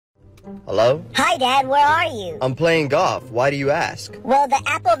Hello? Hi, Dad. Where are you? I'm playing golf. Why do you ask? Well, the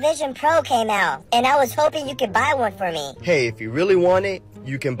Apple Vision Pro came out, and I was hoping you could buy one for me. Hey, if you really want it,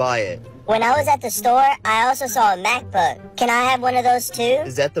 you can buy it. When I was at the store, I also saw a MacBook. Can I have one of those too?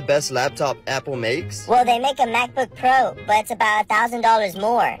 Is that the best laptop Apple makes? Well, they make a MacBook Pro, but it's about $1,000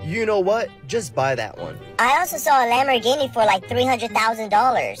 more. You know what? Just buy that one. I also saw a Lamborghini for like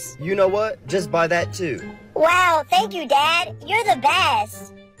 $300,000. You know what? Just buy that too. Wow, thank you, Dad. You're the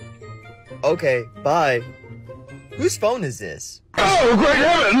best. Okay, bye. Whose phone is this? Oh, great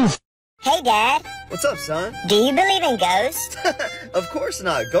heavens! Hey, Dad. What's up, son? Do you believe in ghosts? Of course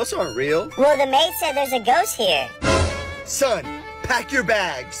not. Ghosts aren't real. Well, the maid said there's a ghost here. Son, pack your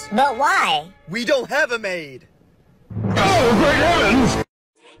bags. But why? We don't have a maid. Oh, great heavens!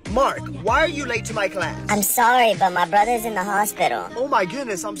 Mark, why are you late to my class? I'm sorry, but my brother's in the hospital. Oh my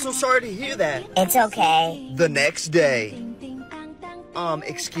goodness, I'm so sorry to hear that. It's okay. The next day.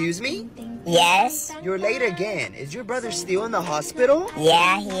 Excuse me? Yes? You're late again. Is your brother still in the hospital?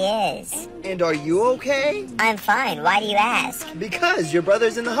 Yeah, he is. And are you okay? I'm fine. Why do you ask? Because your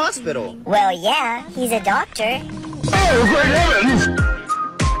brother's in the hospital. Well, yeah, he's a doctor. Oh, great heavens!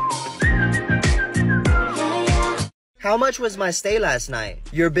 How much was my stay last night?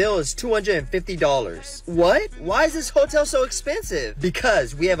 Your bill is $250. What? Why is this hotel so expensive?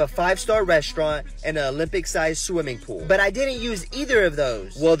 Because we have a 5-star restaurant and an Olympic-sized swimming pool. But I didn't use either of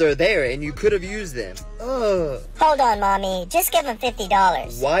those. Well, they're there and you could have used them. Ugh. Hold on, Mommy. Just give him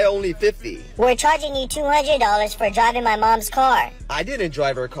 $50. Why only $50? We're charging you $200 for driving my mom's car. I didn't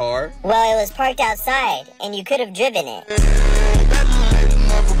drive her car. Well, it was parked outside, and you could have driven it.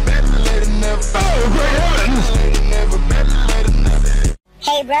 Oh, great heavens!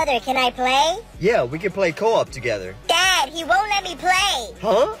 Hey, brother, can I play? Yeah, we can play co-op together. Dad, he won't let me play.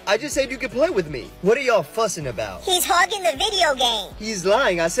 Huh? I just said you could play with me. What are y'all fussing about? He's hogging the video game. He's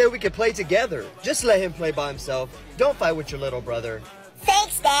lying. I said we could play together. Just let him play by himself. Don't fight with your little brother.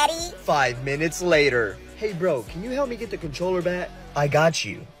 Thanks, Daddy. 5 minutes later. Hey, bro, can you help me get the controller back? I got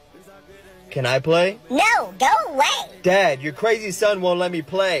you. Can I play? No, go away. Dad, your crazy son won't let me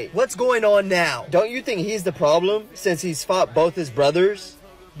play. What's going on now? Don't you think he's the problem since he's fought both his brothers?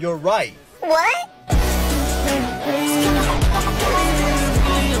 You're right. What?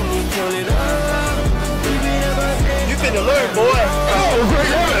 You finna learn, boy. Oh, great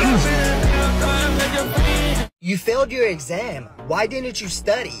heavens! You failed your exam. Why didn't you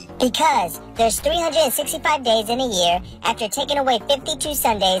study? Because there's 365 days in a year. After taking away 52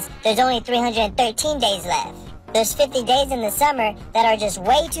 Sundays, there's only 313 days left. There's 50 days in the summer that are just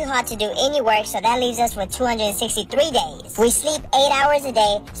way too hot to do any work, so that leaves us with 263 days. We sleep 8 hours a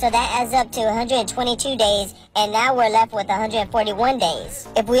day, so that adds up to 122 days, and now we're left with 141 days.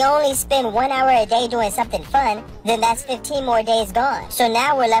 If we only spend 1 hour a day doing something fun, then that's 15 more days gone. So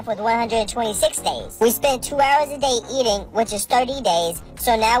now we're left with 126 days. We spend 2 hours a day eating, which is 30 days,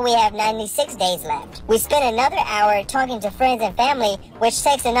 so now we have 96 days left. We spend another hour talking to friends and family, which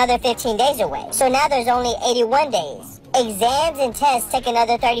takes another 15 days away. So now there's only 81 days. Exams and tests take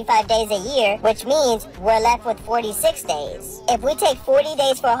another 35 days a year, which means we're left with 46 days. If we take 40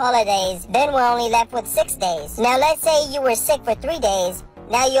 days for holidays, then we're only left with 6 days. Now let's say you were sick for 3 days.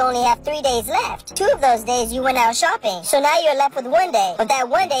 Now you only have 3 days left. 2 of those days you went out shopping. So now you're left with 1 day. But that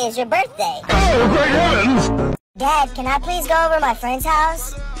 1 day is your birthday. Oh, great heavens! Dad, can I please go over to my friend's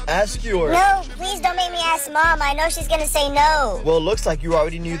house? Ask yours. No, please don't make me ask Mom. I know she's gonna say no. Well, it looks like you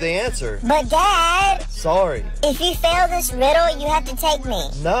already knew the answer. But Dad, Sorry. if you fail this riddle, you have to take me.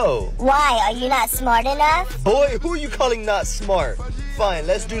 No. Why? Are you not smart enough? Boy, who are you calling not smart? Fine,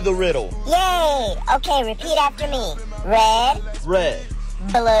 let's do the riddle. Yay! Okay, repeat after me. Red, Red,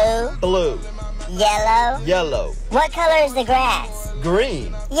 blue, blue, yellow. yellow, What color is the grass?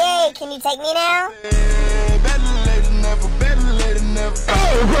 green. Yay! Can you take me now?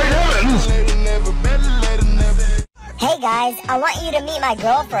 Oh, great heavens! Hey guys, I want you to meet my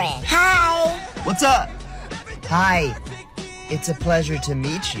girlfriend. Hi! What's up? Hi. It's a pleasure to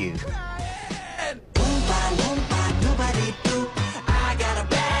meet you.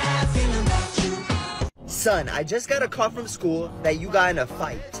 Son, I just got a call from school that you got in a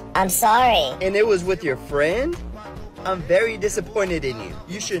fight. I'm sorry. And it was with your friend? I'm very disappointed in you.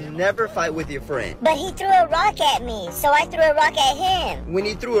 You should never fight with your friend. But he threw a rock at me, so I threw a rock at him. When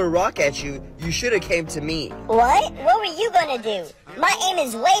he threw a rock at you, you should have came to me. What? What were you gonna do? My aim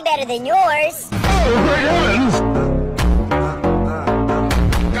is way better than yours. Oh, great heavens!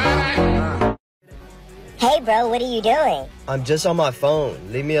 Hey bro, what are you doing? I'm just on my phone.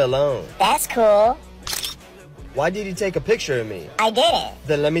 Leave me alone. That's cool. Why did you take a picture of me? I didn't.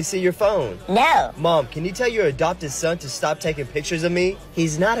 Then let me see your phone. No. Mom, can you tell your adopted son to stop taking pictures of me?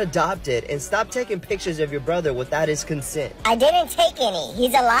 He's not adopted, and stop taking pictures of your brother without his consent. I didn't take any.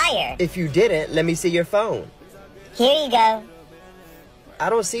 He's a liar. If you didn't, let me see your phone. Here you go. I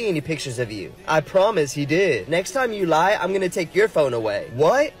don't see any pictures of you. I promise he did. Next time you lie, I'm gonna take your phone away.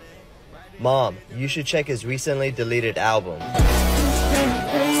 What? Mom, you should check his recently deleted album.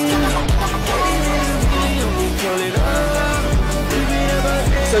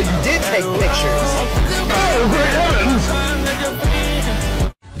 So you did take pictures. Oh, great heavens!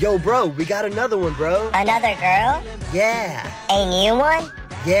 Yo, bro, we got another one, bro. Another girl? Yeah. A new one?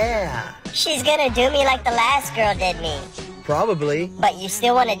 Yeah. She's gonna do me like the last girl did me. Probably. But you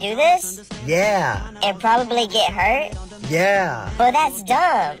still wanna do this? Yeah. And probably get hurt? Yeah. But that's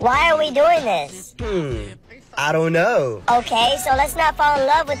dumb. Why are we doing this? I don't know. Okay, so let's not fall in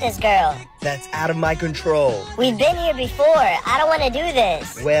love with this girl. That's out of my control. We've been here before. I don't wanna do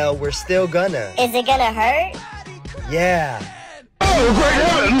this. Well, we're still gonna. Is it gonna hurt? Yeah. Oh, great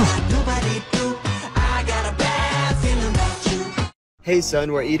heavens! Hey,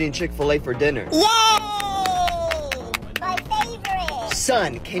 son, we're eating Chick-fil-A for dinner. Yay! My favorite!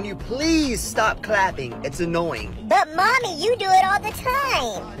 Son, can you please stop clapping? It's annoying. But mommy, you do it all the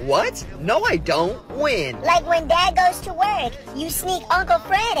time. What? No, I don't. When? Like when dad goes to work, you sneak Uncle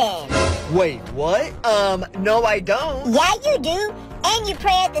Fred in. Wait, what? No, I don't. Yeah, you do. And you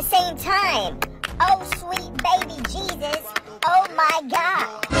pray at the same time. Oh, sweet baby Jesus. Oh my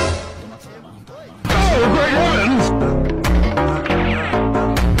God. Oh, great heavens!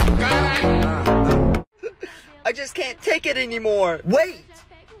 I just can't take it anymore. Wait!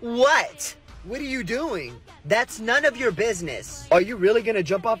 What? What are you doing? That's none of your business. Are you really gonna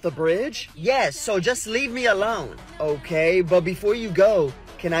jump off the bridge? Yes, so just leave me alone. Okay, but before you go,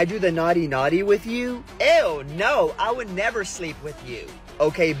 can I do the naughty naughty with you? Ew, no, I would never sleep with you.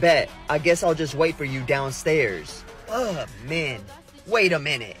 Okay, bet. I guess I'll just wait for you downstairs. Ugh, man. Wait a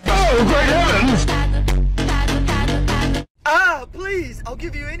minute. Oh, great heavens! Ah, please, I'll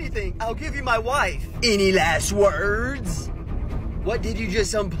give you anything. I'll give you my wife. Any last words? What did you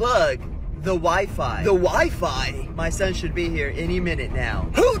just unplug? The Wi-Fi. The Wi-Fi? My son should be here any minute now.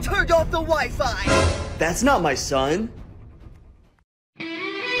 Who turned off the Wi-Fi? That's not my son. Oh,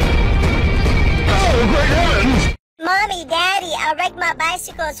 great heavens! Mommy, Daddy, I wrecked my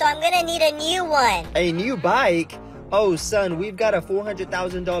bicycle, so I'm gonna need a new one. A new bike? Oh, son, we've got a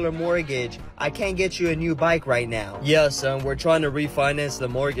 $400,000 mortgage. I can't get you a new bike right now. Yeah, son, we're trying to refinance the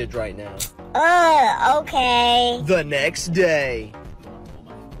mortgage right now. Okay. The next day.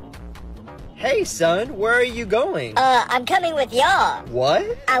 Hey, son, where are you going? I'm coming with y'all.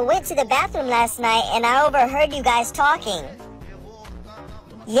 What? I went to the bathroom last night and I overheard you guys talking.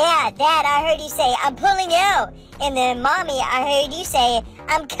 Yeah, Dad, I heard you say, I'm pulling out. And then, Mommy, I heard you say,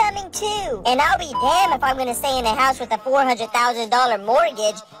 I'm coming too. And I'll be damned if I'm gonna stay in the house with a $400,000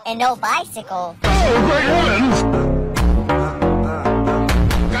 mortgage and no bicycle. Oh, great heavens!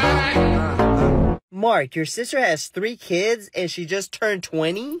 Mark, your sister has 3 kids and she just turned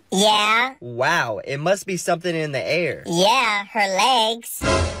 20? Yeah. Wow, it must be something in the air. Yeah, her legs.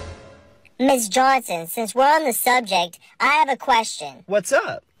 Miss Johnson, since we're on the subject, I have a question. What's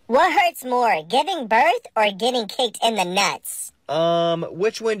up? What hurts more, giving birth or getting kicked in the nuts?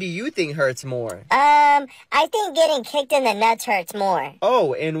 Which one do you think hurts more? I think getting kicked in the nuts hurts more.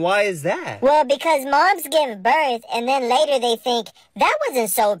 Oh, and why is that? Well, because moms give birth and then later they think, that wasn't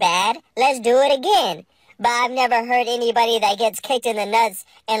so bad, let's do it again. But I've never heard anybody that gets kicked in the nuts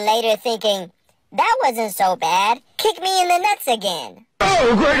and later thinking, that wasn't so bad, kick me in the nuts again.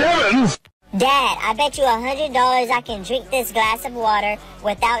 Oh, great heavens! Dad, I bet you $100 I can drink this glass of water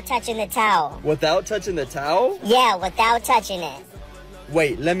without touching the towel. Without touching the towel? Yeah, without touching it.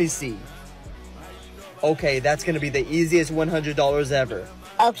 Wait, let me see. Okay, that's gonna be the easiest $100 ever.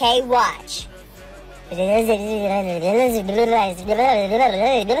 Okay, watch. Okay,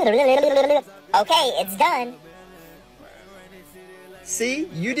 it's done. See?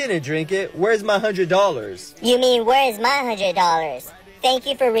 You didn't drink it. Where's my $100? You mean, where's my $100? Thank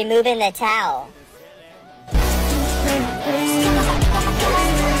you for removing the towel.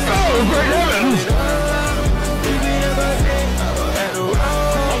 Oh, great heavens!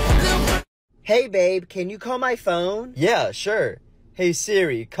 Hey, babe, can you call my phone? Yeah, sure. Hey,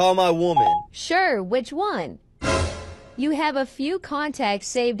 Siri, call my woman. Sure, which one? You have a few contacts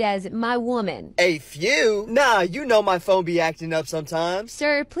saved as my woman. A few? Nah, you know my phone be acting up sometimes.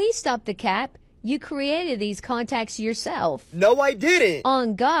 Sir, please stop the cap. You created these contacts yourself. No, I didn't.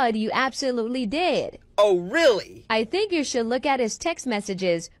 On God, you absolutely did. Oh, really? I think you should look at his text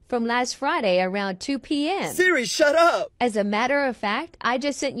messages from last Friday around 2 p.m. Siri, shut up! As a matter of fact, I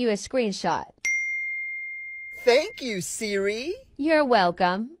just sent you a screenshot. Thank you, Siri. You're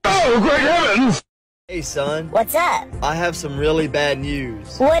welcome. Oh, great heavens! Hey, son. What's up? I have some really bad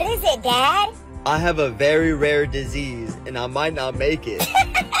news. What is it, Dad? I have a very rare disease, and I might not make it.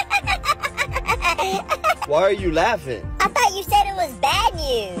 Why are you laughing? I thought you said it was bad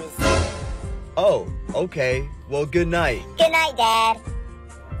news. Oh, okay. Well, good night. Good night, Dad.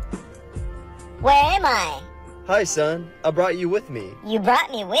 Where am I? Hi, son. I brought you with me. You brought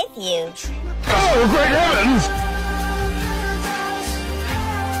me with you. Oh, great heavens!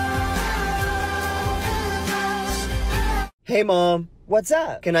 Hey, Mom. What's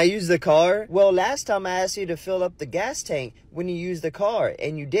up? Can I use the car? Well, last time I asked you to fill up the gas tank when you used the car,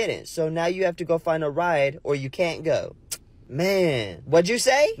 and you didn't. So now you have to go find a ride, or you can't go. Man. What'd you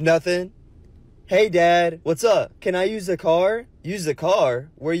say? Nothing. Hey, Dad. What's up? Can I use the car? Use the car?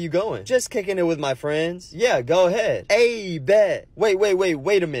 Where you going? Just kicking it with my friends. Yeah, go ahead. Hey, bet. Wait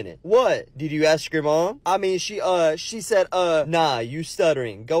a minute. What? Did you ask your mom? I mean, she said, nah, you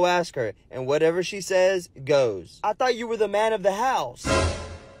stuttering. Go ask her. And whatever she says, goes. I thought you were the man of the house.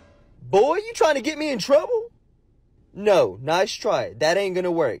 Boy, you trying to get me in trouble? No, nice try. That ain't gonna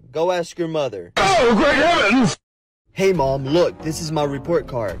work. Go ask your mother. Oh, great heavens! Hey, Mom, look, this is my report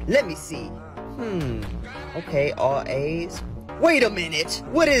card. Let me see. Okay, all A's. Wait a minute.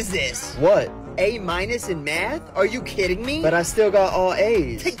 What is this? What? A- in math? Are you kidding me? But I still got all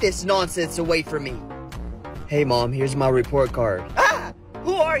A's. Take this nonsense away from me. Hey, Mom, here's my report card. Ah!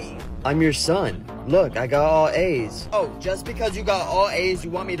 Who are you? I'm your son. Look, I got all A's. Oh, just because you got all A's, you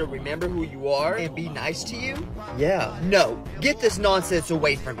want me to remember who you are and be nice to you? Yeah. No. Get this nonsense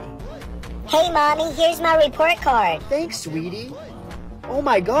away from me. Hey, Mommy, here's my report card. Thanks, sweetie. Oh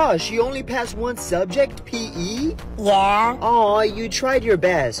my gosh, you only passed one subject, PE? Yeah? Aw, you tried your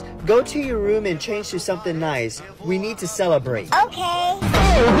best. Go to your room and change to something nice. We need to celebrate. Okay. Oh,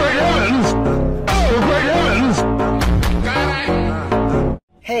 great heavens! Oh, great heavens!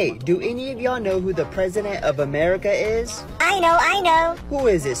 Hey, do any of y'all know who the President of America is? I know. Who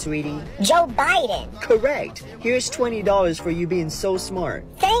is it, sweetie? Joe Biden. Correct. Here's $20 for you being so smart.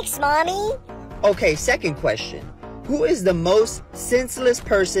 Thanks, Mommy. Okay, second question. Who is the most senseless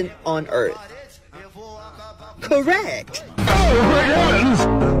person on Earth? Correct. Oh, great heavens!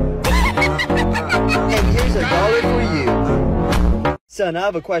 And here's $1 for you. Son, I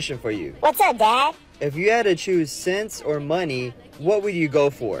have a question for you. What's up, Dad? If you had to choose sense or money, what would you go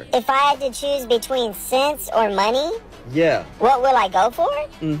for? If I had to choose between sense or money, Yeah. what will I go for?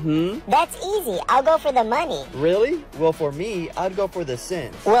 That's easy. I'll go for the money. Really? Well, for me, I'd go for the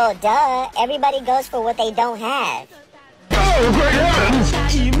sense. Well, duh. Everybody goes for what they don't have. Oh, great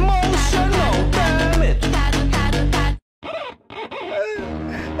heavens! Emotional damage!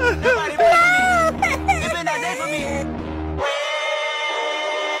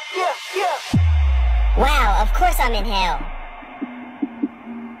 Wow, of course I'm in hell.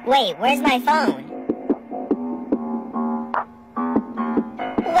 Wait, where's my phone?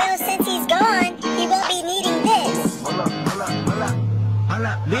 Well, since he's gone, he won't be needing this.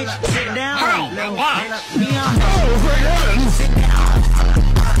 Bitch, sit down. Hi, I'm back. Oh, great heavens!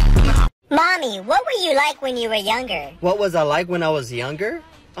 Mommy, what were you like when you were younger? What was I like when I was younger?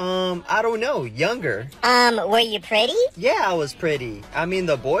 I don't know, younger. Were you pretty? Yeah, I was pretty. I mean,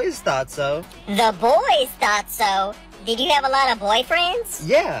 the boys thought so. The boys thought so. Did you have a lot of boyfriends?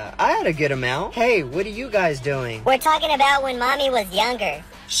 Yeah, I had a good amount. Hey, what are you guys doing? We're talking about when Mommy was younger.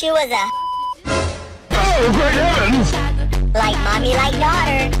 She was a Oh, great heavens! like Mommy, like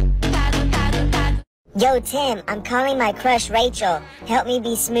daughter. Yo, Tim, I'm calling my crush Rachel. Help me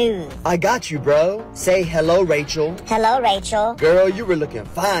be smooth. I got you, bro. Say hello, Rachel. Hello, Rachel. Girl, you were looking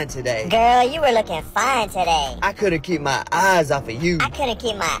fine today. Girl, you were looking fine today. I couldn't keep my eyes off of you. I couldn't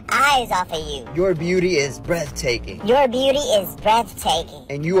keep my eyes off of you. Your beauty is breathtaking. Your beauty is breathtaking.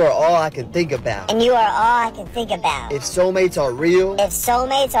 And you are all I can think about. And you are all I can think about. If soulmates are real, If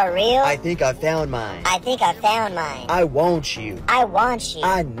soulmates are real, I think I found mine. I think I found mine. I want you. I want you.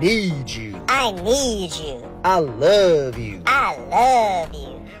 I need you. I need you. I love you. I love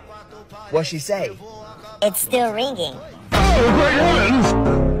you. What she say? It's still ringing. Oh, great heavens!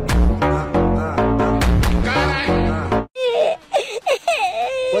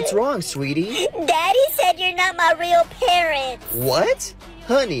 What's wrong, sweetie? Daddy said you're not my real parents. What?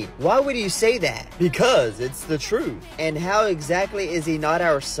 Honey, why would you say that? Because it's the truth. And how exactly is he not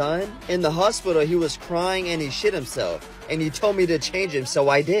our son? In the hospital, he was crying and he shit himself. And he told me to change him, so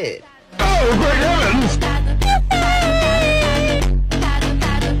I did. Oh, great heavens!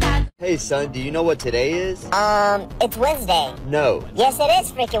 Hey, Hey son, do you know what today is? It's Wednesday. No. Yes, it is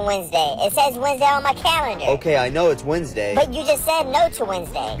freaking Wednesday. It says Wednesday on my calendar. Okay, I know it's Wednesday. But you just said no to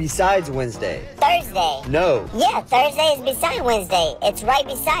Wednesday. Besides Wednesday. Thursday. No. Yeah, Thursday is beside Wednesday. It's right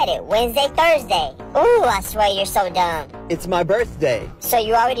beside it. Wednesday, Thursday. Ooh, I swear you're so dumb. It's my birthday. So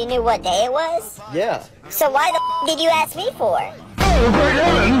you already knew what day it was? Yeah. So why the did you ask me for? Oh, great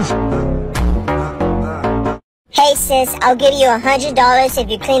heavens! Hey sis, I'll give you $100 if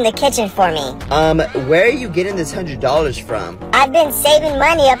you clean the kitchen for me. Where are you getting this $100 from? I've been saving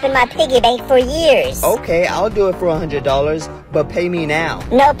money up in my piggy bank for years. Okay, I'll do it for $100, but pay me now.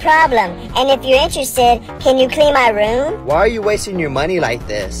 No problem. And if you're interested, can you clean my room? Why are you wasting your money like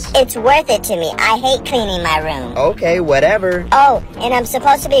this? It's worth it to me. I hate cleaning my room. Okay, whatever. Oh, and I'm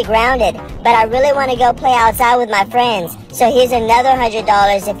supposed to be grounded, but I really want to go play outside with my friends. So here's another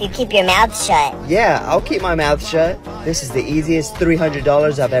 $100 if you keep your mouth shut. Yeah, I'll keep my mouth shut. This is the easiest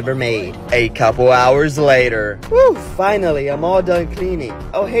 $300 I've ever made. A couple hours later. Whew, finally, I'm all done cleaning.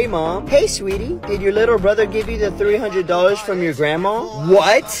 Oh, hey, Mom. Hey, sweetie. Did your little brother give you the $300 from your grandma?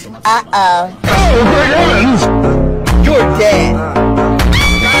 What? Uh-oh. Oh, great heavens! You're dead.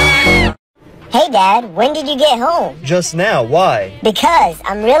 Hey, Dad, when did you get home? Just now, why? Because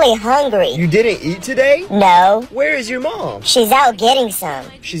I'm really hungry. You didn't eat today? No. Where is your mom? She's out getting some.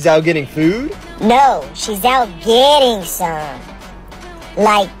 She's out getting food? No, she's out getting some.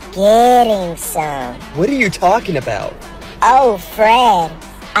 Like getting some. What are you talking about? Oh, Fred,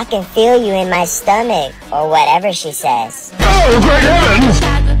 I can feel you in my stomach, or whatever she says. Oh, great heavens!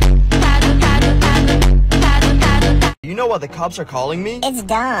 You know why the cops are calling me? It's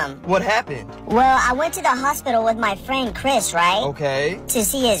dumb. What happened? Well, I went to the hospital with my friend Chris, right? Okay. To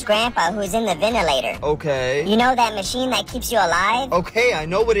see his grandpa who's in the ventilator. Okay. You know that machine that keeps you alive? Okay, I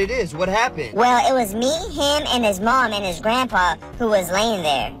know what it is. What happened? Well, it was me, him, and his mom and his grandpa who was laying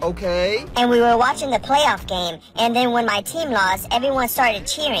there. Okay. And we were watching the playoff game, and then when my team lost, everyone started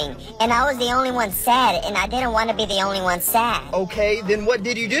cheering, and I was the only one sad, and I didn't want to be the only one sad. Okay, then what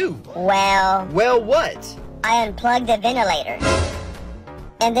did you do? Well, What? I unplugged the ventilator.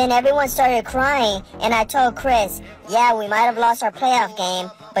 And then everyone started crying, and I told Chris, yeah, we might have lost our playoff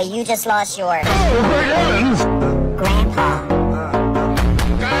game, but you just lost your Oh, great heavens! grandpa.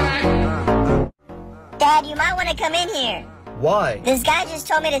 Dad, you might want to come in here. Why? This guy just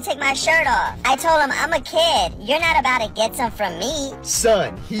told me to take my shirt off. I told him I'm a kid. You're not about to get some from me.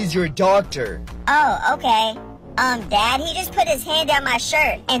 Son, he's your doctor. Oh, okay. Dad, he just put his hand down my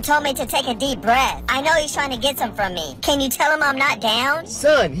shirt and told me to take a deep breath. I know he's trying to get some from me. Can you tell him I'm not down?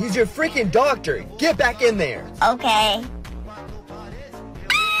 Son, he's your freaking doctor. Get back in there. Okay.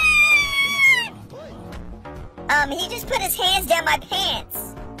 He just put his hands down my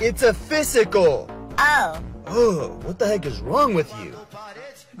pants. It's a physical. Oh. Oh, what the heck is wrong with you?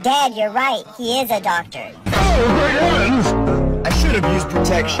 Dad, you're right. He is a doctor. Oh, great heavens! I should have used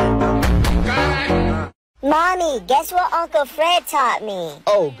protection. Mommy, guess what Uncle Fred taught me?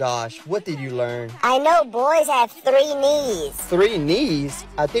 Oh gosh, what did you learn? I know boys have 3 knees. 3 knees?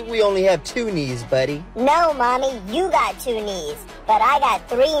 I think we only have 2 knees, buddy. No, Mommy, you got 2 knees, but I got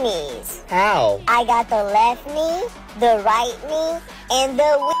 3 knees. How? I got the left knee, the right knee, and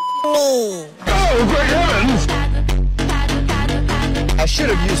the knee. Oh, great heavens! I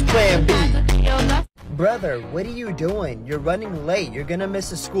should have used plan B. Brother, what are you doing? You're running late. You're gonna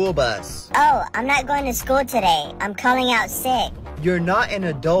miss a school bus. Oh, I'm not going to school today. I'm calling out sick. You're not an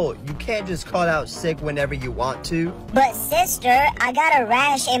adult. You can't just call out sick whenever you want to. But sister, I got a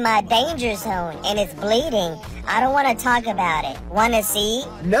rash in my danger zone and it's bleeding. I don't want to talk about it. Want to see?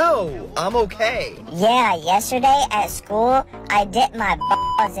 No, I'm okay. Yeah, yesterday at school, I dipped my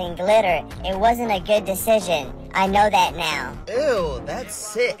balls in glitter. It wasn't a good decision. I know that now. Ew, that's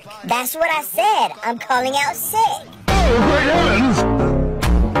sick. That's what I said. I'm calling out sick. Oh, great heavens!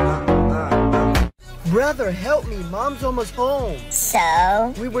 Brother, help me. Mom's almost home.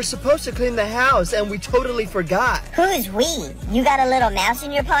 So? We were supposed to clean the house and we totally forgot. Who's we? You got a little mouse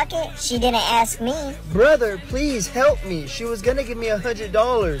in your pocket? She didn't ask me. Brother, please help me. She was gonna give me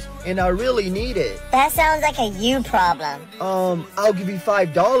 $100 and I really need it. That sounds like a you problem. I'll give you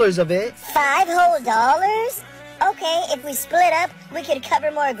 $5 of it. 5 whole dollars? Okay, if we split up, we could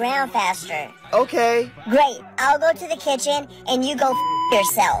cover more ground faster. Okay. Great, I'll go to the kitchen and you go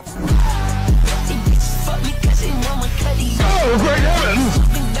yourself. Oh, great heavens!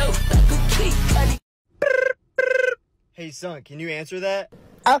 Hey son, can you answer that?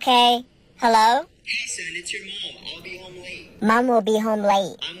 Okay, hello? Hey son, it's your mom. I'll be home late. Mom will be home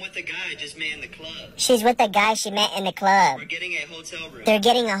late. I'm with the guy I just met in the club. She's with the guy she met in the club. We're getting a hotel room. They're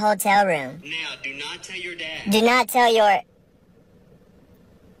getting a hotel room. Now, do not tell your dad. Do not tell your...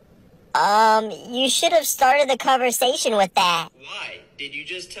 You should have started the conversation with that. Why? Did you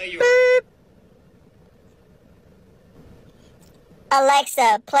just tell your...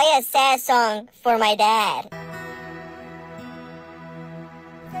 Alexa, play a sad song for my dad.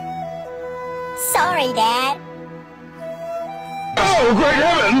 Sorry, Dad. Oh, great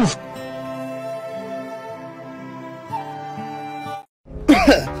heavens!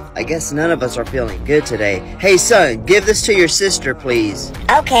 I guess none of us are feeling good today. Hey son, give this to your sister, please.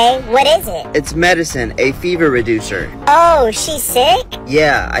 Okay, what is it? It's medicine, a fever reducer. Oh, she's sick?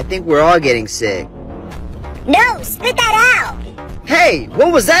 Yeah, I think we're all getting sick. No, spit that out! Hey,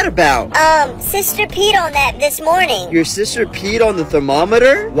 what was that about? Sister peed on that this morning. Your sister peed on the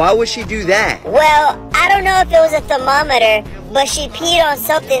thermometer? Why would she do that? Well, I don't know if it was a thermometer, but she peed on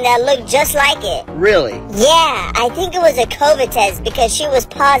something that looked just like it. Really? Yeah, I think it was a COVID test because she was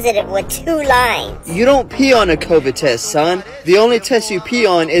positive with 2 lines. You don't pee on a COVID test, son. The only test you pee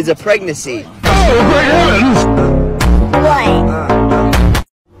on is a pregnancy. Oh, great heavens! What?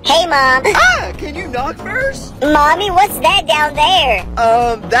 Hey, Mom. Ah, can you knock first? Mommy, what's that down there?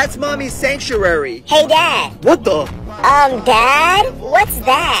 That's Mommy's sanctuary. Hey, Dad. What the? Dad? What's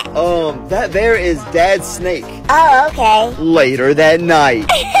that? That there is Dad's snake. Oh, okay. Later that night.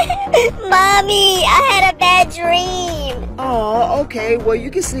 Mommy, I had a bad dream. Oh, okay. Well, you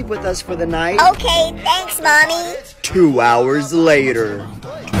can sleep with us for the night. Okay, thanks, Mommy. 2 hours later.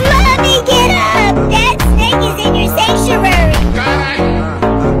 Mommy, get up! That snake is in your sanctuary.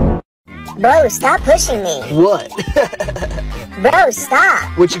 Bro, stop pushing me. What? Bro,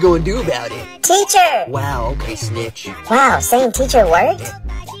 stop. What you gonna do about it? Teacher. Wow, okay, snitch. Wow, saying teacher worked?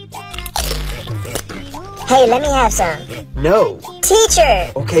 Hey, let me have some. No.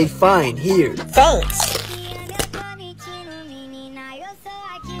 Teacher. Okay, fine, here. Thanks.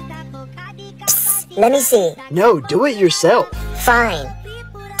 Psst, let me see. No, do it yourself. Fine.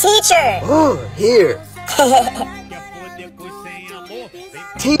 Teacher. Oh, here.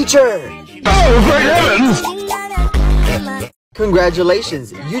 Teacher! Oh, great heavens!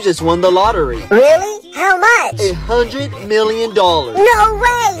 Congratulations, you just won the lottery. Really? How much? $100 million. No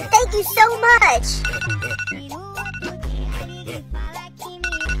way! Thank you so much!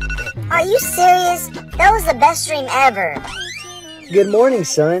 Are you serious? That was the best dream ever. Good morning,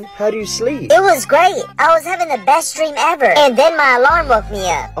 son. How do you sleep? It was great. I was having the best dream ever. And then my alarm woke me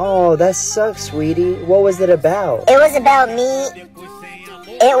up. Oh, that sucks, sweetie. What was it about? It was about me.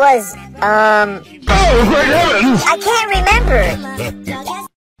 It was, Oh, great heavens! I can't remember.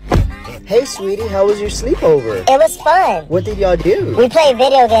 Hey, sweetie, how was your sleepover? It was fun. What did y'all do? We played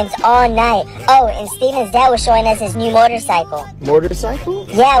video games all night. Oh, and Steven's dad was showing us his new motorcycle. Motorcycle?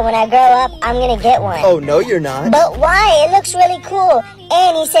 Yeah, when I grow up, I'm gonna get one. Oh, no, you're not. But why? It looks really cool.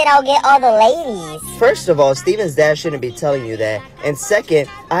 And he said I'll get all the ladies. First of all, Steven's dad shouldn't be telling you that. And second,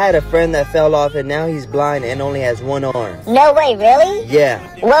 I had a friend that fell off and now he's blind and only has one arm. No way, really? Yeah.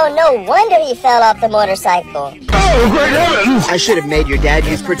 Well, no wonder he fell off the motorcycle. Oh, great heavens! I should have made your dad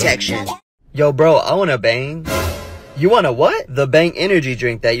use protection. Yo, bro, I want a Bang. You want a what? The Bang energy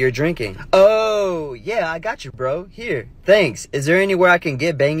drink that you're drinking. Oh, yeah, I got you, bro. Here. Thanks. Is there anywhere I can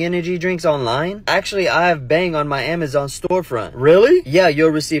get Bang energy drinks online? Actually, I have Bang on my Amazon storefront. Really? Yeah,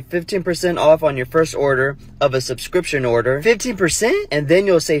 you'll receive 15% off on your first order of a subscription order. 15%? And then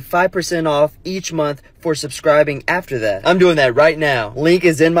you'll save 5% off each month for subscribing after that. I'm doing that right now. Link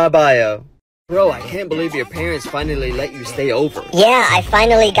is in my bio. Bro, I can't believe your parents finally let you stay over. Yeah, I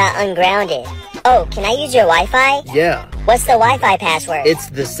finally got ungrounded. Oh, can I use your Wi-Fi? Yeah, What's the Wi-Fi password? it's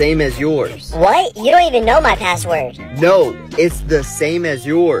the same as yours. What? You don't even know my password. No, it's the same as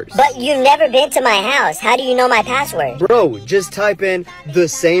yours. But you've never been to my house. How do you know my password? Bro, just type in the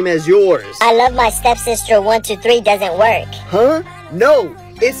same as yours. I love my stepsister 123 doesn't work. Huh? No,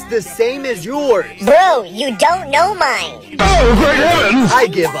 it's the same as yours. Bro, you don't know mine. Oh, great heavens! I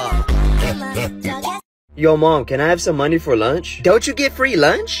give up. Yo, Mom, can I have some money for lunch? Don't you get free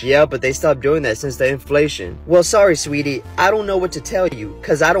lunch? Yeah, but they stopped doing that since the inflation. Well, sorry, sweetie. I don't know what to tell you,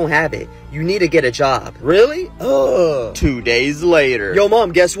 because I don't have it. You need to get a job. Really? Ugh. 2 days later. Yo,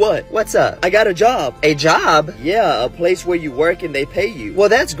 Mom, guess what? What's up? I got a job. A job? Yeah, a place where you work and they pay you. Well,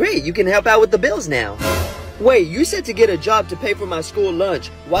 that's great. You can help out with the bills now. Wait, you said to get a job to pay for my school lunch.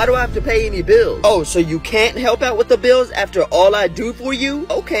 Why do I have to pay any bills? Oh, so you can't help out with the bills after all I do for you?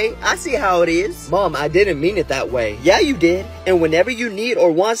 Okay, I see how it is. Mom, I didn't mean it that way. Yeah, you did. And whenever you need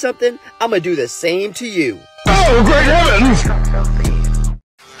or want something, I'm gonna do the same to you. Oh, great heavens!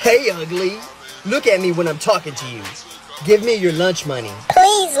 Hey, ugly. Look at me when I'm talking to you. Give me your lunch money.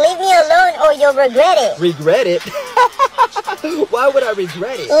 Please leave me alone or you'll regret it. Regret it? Why would I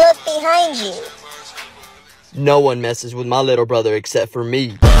regret it? Look behind you. No one messes with my little brother except for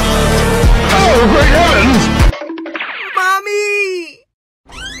me. Oh, great heavens! Mommy!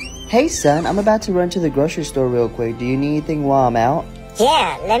 Hey, son, I'm about to run to the grocery store real quick. Do you need anything while I'm out?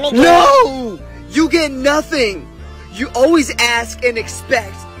 Yeah, let me get... No! You get nothing! You always ask and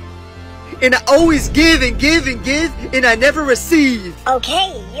expect. And I always give and give and give, and I never receive.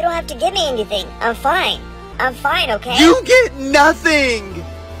 Okay, you don't have to give me anything. I'm fine. I'm fine, okay? You get nothing!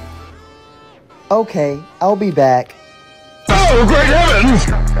 Okay, I'll be back. Oh, great heavens!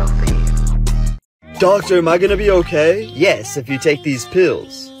 Doctor, am I gonna be okay? Yes, if you take these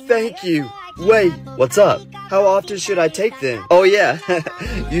pills. Thank you. Wait, what's up? How often should I take them? Oh yeah,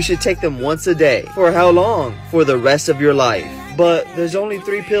 you should take them once a day. For how long? For the rest of your life. But there's only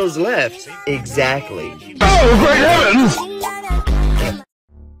 3 pills left. Exactly. Oh, great heavens!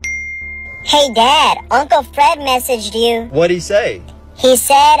 Hey, Dad, Uncle Fred messaged you. What'd he say? He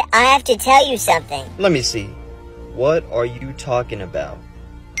said, I have to tell you something. Let me see. What are you talking about?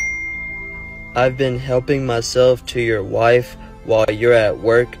 I've been helping myself to your wife while you're at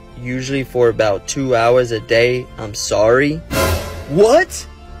work, usually for about 2 hours a day. I'm sorry. What?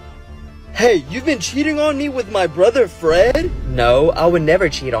 Hey, you've been cheating on me with my brother Fred? No, I would never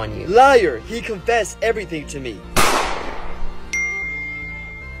cheat on you. Liar! He confessed everything to me.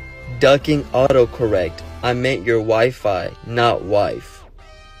 Ducking autocorrect. I meant your Wi-Fi, not wife.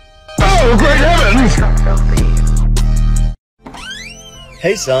 Oh, great heavens!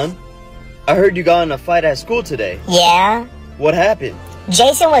 Hey, son. I heard you got in a fight at school today. Yeah? What happened?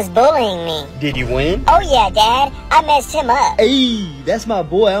 Jason was bullying me. Did you win? Oh yeah, Dad. I messed him up. Hey, that's my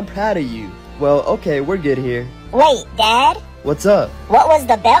boy. I'm proud of you. Well, okay, we're good here. Wait, Dad? What's up? What was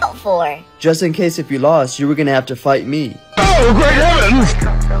the belt for? Just in case if you lost, you were gonna have to fight me. Oh, great heavens!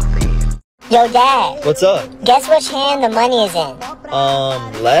 Yo, Dad. What's up? Guess which hand the money is in?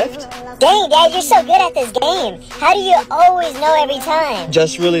 Left? Dang, Dad, you're so good at this game. How do you always know every time?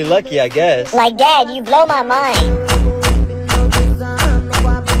 Just really lucky, I guess. Like, Dad, you blow my mind.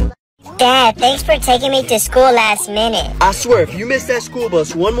 Dad, thanks for taking me to school last minute. I swear, if you miss that school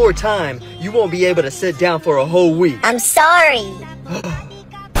bus one more time, you won't be able to sit down for a whole week. I'm sorry.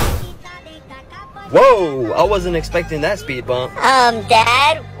 Whoa, I wasn't expecting that speed bump.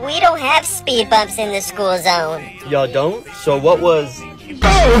 Dad, we don't have speed bumps in the school zone. Y'all don't? So what was...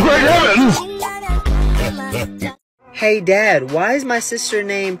 Oh, great heavens! Hey, Dad, why is my sister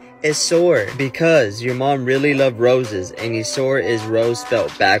name Isor? Because your mom really loved roses, and Isor is rose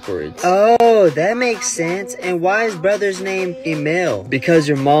spelled backwards. Oh, that makes sense. And why is brother's name Emil? Because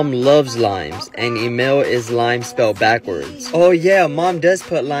your mom loves limes, and Emil is lime spelled backwards. Oh yeah, mom does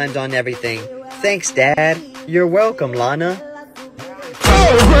put limes on everything. Thanks, Dad. You're welcome, Lana.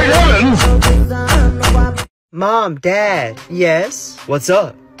 Oh, great heavens! Mom, Dad. Yes? What's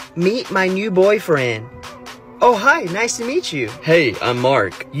up? Meet my new boyfriend. Oh, hi. Nice to meet you. Hey, I'm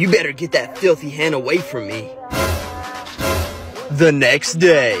Mark. You better get that filthy hand away from me. The next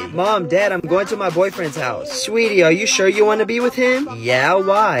day. Mom, Dad, I'm going to my boyfriend's house. Sweetie, are you sure you want to be with him? Yeah,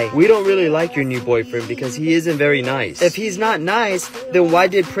 why? We don't really like your new boyfriend because he isn't very nice. If he's not nice, then why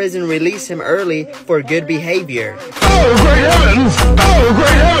did prison release him early for good behavior? Oh, great heavens! Oh,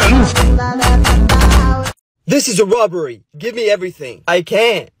 great heavens! This is a robbery. Give me everything. I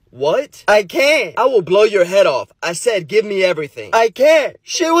can't. What? I can't. I will blow your head off. I said give me everything. I can't.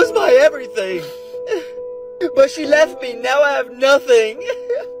 She was my everything. But she left me. Now I have nothing.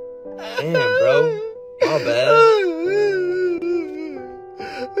 Damn, bro. My bad.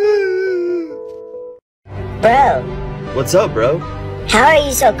 Bro, What's up, bro? how are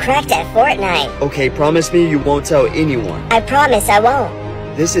you so cracked at Fortnite? Okay, promise me you won't tell anyone. I promise I won't.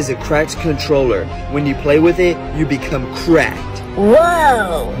 This is a cracked controller. When you play with it, you become cracked.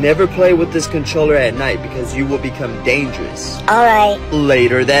 Whoa! Never play with this controller at night because you will become dangerous. Alright.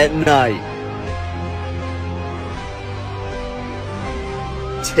 Later that night.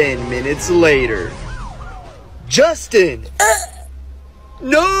 10 minutes later. Justin!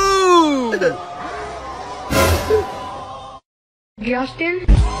 No! Justin?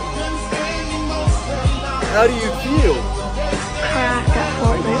 How do you feel? Cracked at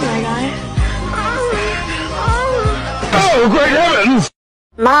Fortnite, my guy. Oh, great heavens!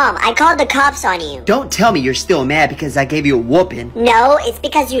 Mom, I called the cops on you. Don't tell me you're still mad because I gave you a whooping. No, it's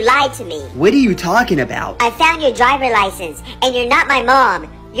because you lied to me. What are you talking about? I found your driver license, and you're not my mom.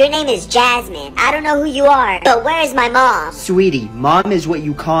 Your name is Jasmine. I don't know who you are, but where is my mom? Sweetie, Mom is what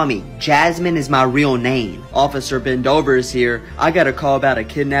you call me. Jasmine is my real name. Officer Bendover is here. I got a call about a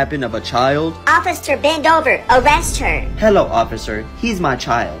kidnapping of a child. Officer, bend over. Arrest her. Hello, officer. He's my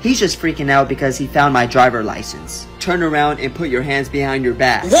child. He's just freaking out because he found my driver license. Turn around and put your hands behind your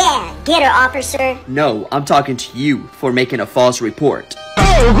back. Yeah, get her, officer. No, I'm talking to you for making a false report.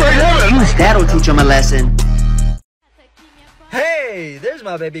 Oh, great heavens! That'll teach him a lesson. Hey, there's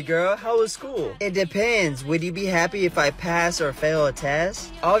my baby girl. How was school? It depends. Would you be happy if I pass or fail a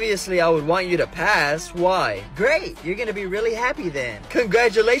test? Obviously, I would want you to pass. Why? Great. You're gonna be really happy then.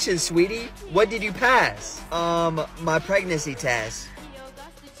 Congratulations, sweetie. What did you pass? My pregnancy test.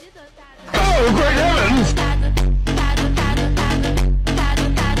 Oh, great heavens!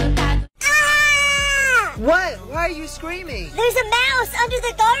 What? Why are you screaming? There's a mouse under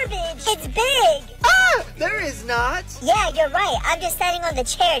the garbage. It's big. Ah! There is not. Yeah, you're right. I'm just standing on the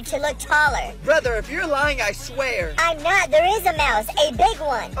chair to look taller. Brother, if you're lying, I swear. I'm not. There is a mouse, a big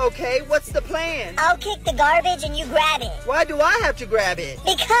one. Okay, what's the plan? I'll kick the garbage and you grab it. Why do I have to grab it?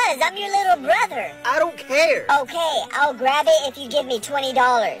 Because I'm your little brother. I don't care. Okay, I'll grab it if you give me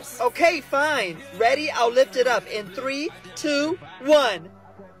 $20. Okay, fine. Ready? I'll lift it up in 3, 2, 1.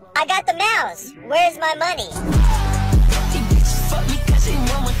 I got the mouse. Where's my money?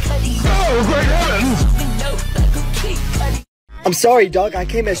 Oh, great heavens! I'm sorry, dog. I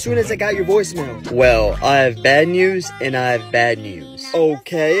came as soon as I got your voicemail. Well, I have bad news and I have bad news.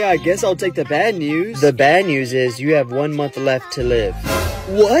 Okay, I guess I'll take the bad news. The bad news is you have 1 month left to live.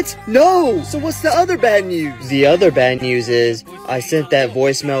 What? No! So what's the other bad news? The other bad news is I sent that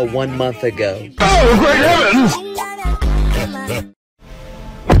voicemail 1 month ago. Oh, great heavens!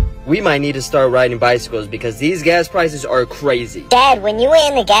 We might need to start riding bicycles because these gas prices are crazy. Dad, when you went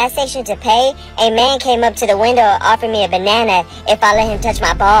in the gas station to pay, a man came up to the window and offered me a banana if I let him touch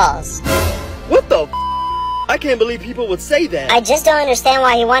my balls. What the f? I can't believe people would say that. I just don't understand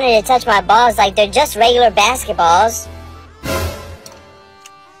why he wanted to touch my balls like they're just regular basketballs.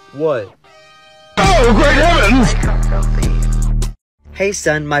 What? Oh, great heavens! Hey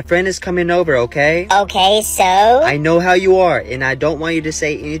son, my friend is coming over, okay? Okay, so? I know how you are, and I don't want you to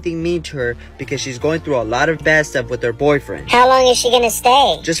say anything mean to her because she's going through a lot of bad stuff with her boyfriend. How long is she gonna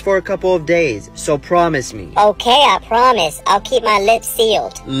stay? Just for a couple of days, so promise me. Okay, I promise. I'll keep my lips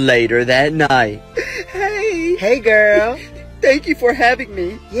sealed. Later that night. Hey! Hey girl! Thank you for having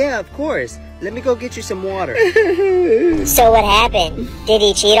me. Yeah, of course. Let me go get you some water. So what happened? Did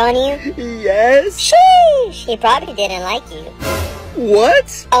he cheat on you? Yes? Sheesh! He probably didn't like you.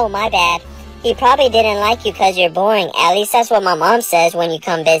 What? Oh, my bad. He probably didn't like you because you're boring. At least that's what my mom says when you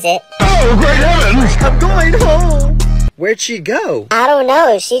come visit. Oh, great heavens! I'm going home. Where'd she go? I don't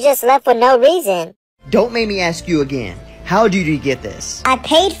know. She just left for no reason. Don't make me ask you again. How did you get this? I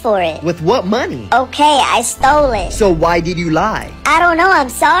paid for it. With what money? Okay, I stole it. So why did you lie? I don't know. I'm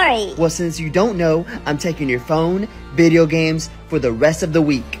sorry. Well, since you don't know, I'm taking your phone, video games for the rest of the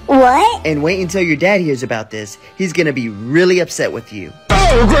week. What? And wait until your dad hears about this. He's gonna be really upset with you.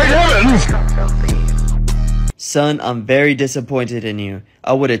 Oh, great heavens! Son, I'm very disappointed in you.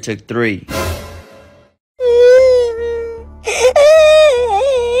 I would've took 3.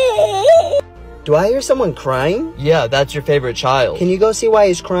 Do I hear someone crying? Yeah, that's your favorite child. Can you go see why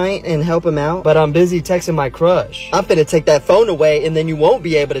he's crying and help him out? But I'm busy texting my crush. I'm finna take that phone away and then you won't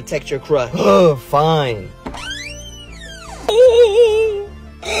be able to text your crush. Oh, fine.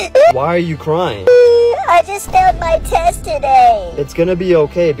 Why are you crying? I just failed my test today. It's gonna be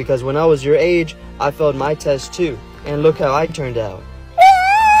okay because when I was your age, I failed my test too. And look how I turned out.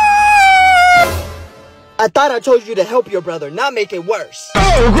 I thought I told you to help your brother, not make it worse.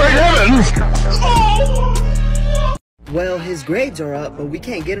 Oh, great heavens! Well, his grades are up, but we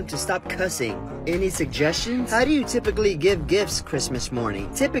can't get him to stop cussing. Any suggestions? How do you typically give gifts Christmas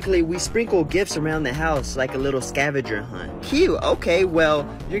morning? Typically, we sprinkle gifts around the house like a little scavenger hunt. Cute, okay, well,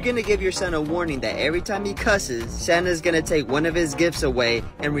 you're gonna give your son a warning that every time he cusses, Santa's gonna take one of his gifts away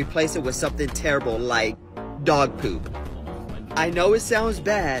and replace it with something terrible like dog poop. I know it sounds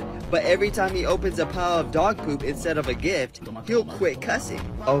bad, but every time he opens a pile of dog poop instead of a gift, he'll quit cussing.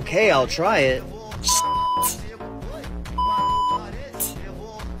 Okay, I'll try it.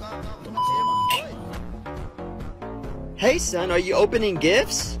 Hey son, are you opening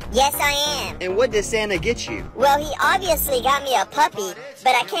gifts? Yes, I am. And what did Santa get you? Well, he obviously got me a puppy,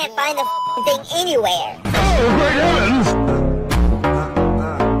 but I can't find the thing anywhere. Oh, great heavens!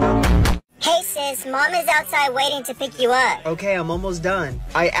 Hey sis, Mom is outside waiting to pick you up. Okay, I'm almost done.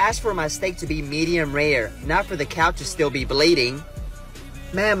 I asked for my steak to be medium rare, not for the cow to still be bleeding.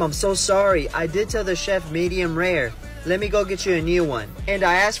 Ma'am, I'm so sorry. I did tell the chef medium rare. let me go get you a new one. And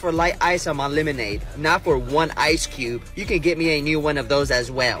I asked for light ice on my lemonade, not for one ice cube. You can get me a new one of those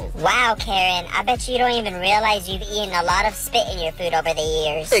as well. Wow, Karen, I bet you don't even realize you've eaten a lot of spit in your food over the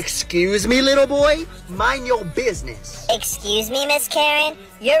years. Excuse me, little boy? Mind your business. Excuse me, Miss Karen?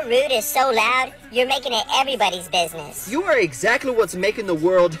 Your rude is so loud, you're making it everybody's business. You are exactly what's making the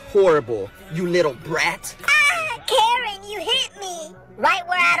world horrible, you little brat. Ah, Karen, you hit me! Right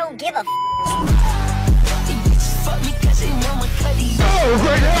where I don't give a f***. Oh,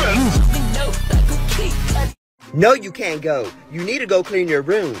 great heavens! No, you can't go. You need to go clean your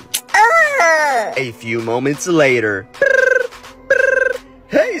room. Ugh! A few moments later.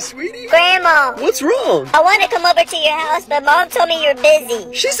 Hey, sweetie. Grandma! What's wrong? I want to come over to your house, but Mom told me you're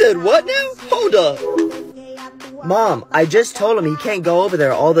busy. She said what now? Hold up. Mom, I just told him he can't go over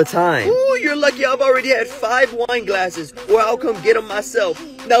there all the time. Ooh, you're lucky I've already had 5 wine glasses, or I'll come get them myself.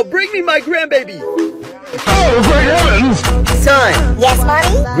 Now bring me my grandbaby. Oh, great heavens! Son, Yes,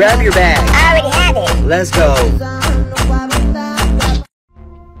 Mommy? grab your bag. I already have it. Let's go.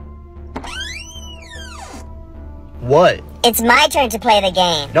 What? It's my turn to play the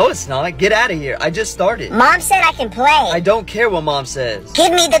game. No, it's not. Get out of here. I just started. Mom said I can play. I don't care what Mom says.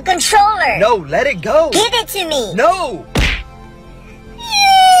 Give me the controller. No, let it go. Give it to me. No.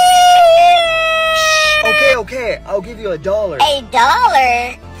 Okay. I'll give you $1.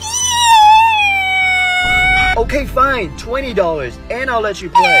 $1? Okay, fine. $20, and I'll let you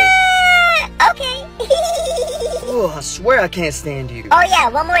play. Okay. Ugh, I swear I can't stand you. Oh yeah,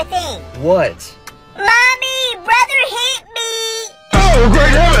 one more thing. What? Mommy, brother hit me. Oh,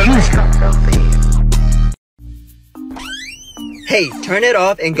 great heavens! Hey, turn it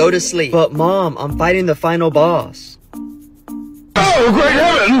off and go to sleep. But Mom, I'm fighting the final boss. Oh, great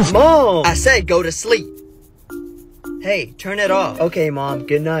heavens! Mom! I said go to sleep. Hey, turn it off. Okay, Mom,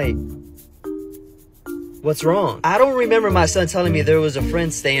 good night. What's wrong? I don't remember my son telling me there was a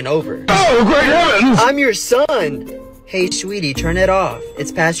friend staying over. Oh, great heavens! I'm your son! Hey, sweetie, turn it off.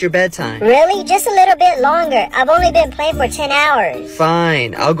 It's past your bedtime. Really? Just a little bit longer. I've only been playing for 10 hours.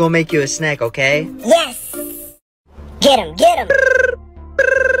 Fine, I'll go make you a snack, okay? Yes. Get him.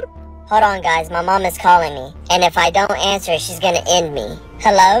 Hold on, guys. My mom is calling me. And if I don't answer, she's gonna end me.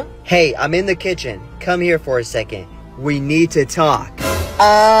 Hello? Hey, I'm in the kitchen. Come here for a second. We need to talk.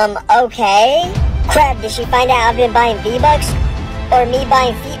 Okay. Crap, did she find out I've been buying V-Bucks? Or me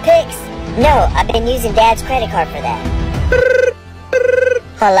buying feet pics? No, I've been using Dad's credit card for that.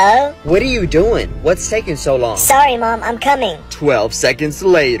 Hello? What are you doing? What's taking so long? Sorry, Mom, I'm coming. 12 seconds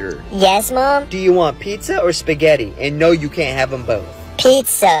later. Yes, Mom? Do you want pizza or spaghetti? And no, you can't have them both.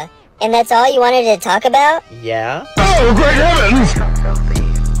 Pizza. And that's all you wanted to talk about? Yeah? Oh, great heavens!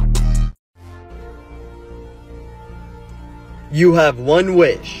 You have one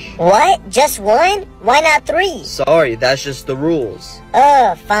wish. What? Just one? Why not 3? Sorry, that's just the rules.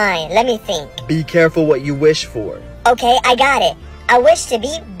 Oh, fine. Let me think. Be careful what you wish for. Okay, I got it. I wish to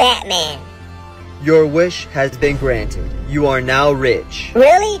be Batman. Your wish has been granted. You are now rich.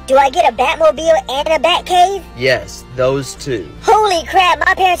 Really? Do I get a Batmobile and a Batcave? Yes, those two. Holy crap,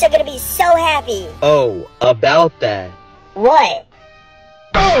 my parents are gonna be so happy. Oh, about that. What?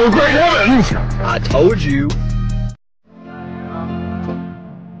 Oh, great heavens! I told you.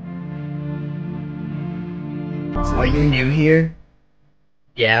 Are you new here?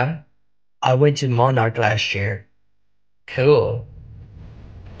 Yeah. I went to Monarch last year. Cool.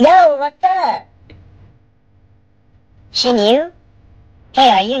 Yo, what's up? She new? Hey,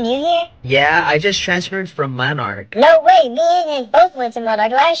 are you new here? Yeah, I just transferred from Monarch. No way, me and him both went to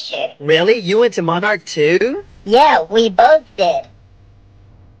Monarch last year. Really? You went to Monarch too? Yeah, we both did.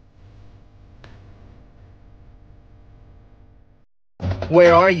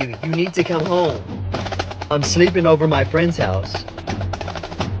 Where are you? You need to come home. I'm sleeping over my friend's house.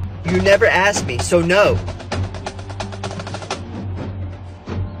 You never asked me, so no.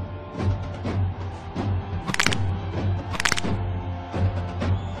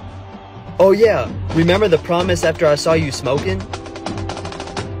 Oh yeah, remember the promise after I saw you smoking?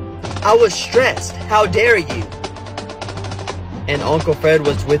 I was stressed, how dare you? And Uncle Fred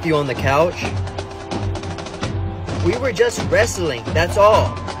was with you on the couch? We were just wrestling, that's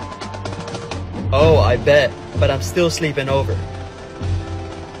all. Oh, I bet, but I'm still sleeping over.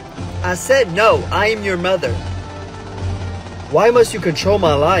 I said no, I am your mother. Why must you control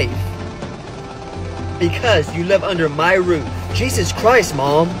my life? Because you live under my roof. Jesus Christ,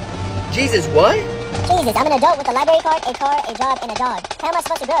 Mom. Jesus what? Jesus, I'm an adult with a library card, a car, a job, and a dog. How am I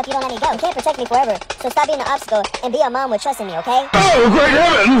supposed to grow if you don't let me go? You can't protect me forever, so stop being an obstacle and be a mom with trust in me, okay? Oh, great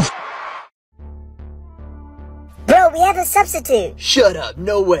heavens! Bro, we have a substitute. Shut up,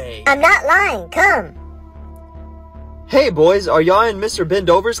 no way. I'm not lying, come. Hey boys, are y'all in Mr.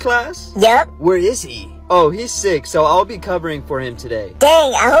 Bendover's class? Yup. Where is he? Oh, he's sick, so I'll be covering for him today.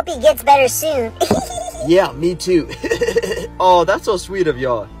 Dang, I hope he gets better soon. Yeah, me too. Oh, that's so sweet of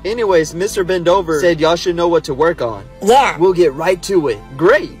y'all. Anyways, Mr. Bendover said y'all should know what to work on. Yeah. We'll get right to it.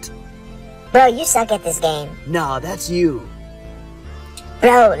 Great. Bro, you suck at this game. Nah, that's you.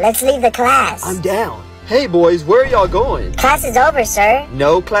 Bro, let's leave the class. I'm down. Hey boys, where are y'all going? Class is over, sir.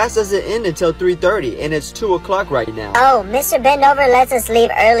 No, class doesn't end until 3:30 and it's 2 o'clock right now. Oh, Mr. Bendover lets us leave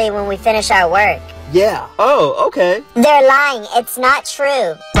early when we finish our work. Yeah. Oh, okay. They're lying. It's not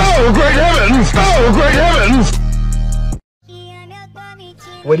true. Oh, great heavens! Oh, great heavens!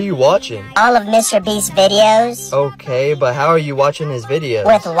 What are you watching? All of Mr. Beast's videos. Okay, but how are you watching his videos?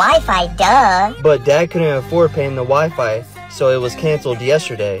 With Wi-Fi, duh. But Dad couldn't afford paying the Wi-Fi, so it was canceled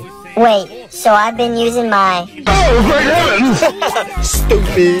yesterday. Wait, so I've been using my... Oh, great heavens!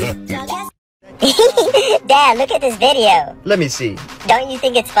 Stupid. Dad, look at this video. Let me see. Don't you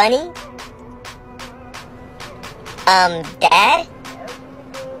think it's funny? Dad?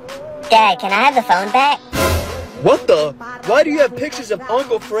 Dad, can I have the phone back? What the? Why do you have pictures of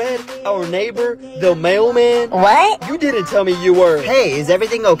Uncle Fred, our neighbor, the mailman? What? You didn't tell me you were. Hey, is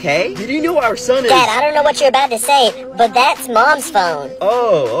everything okay? Did you know our son is... Dad, I don't know what you're about to say, but that's Mom's phone.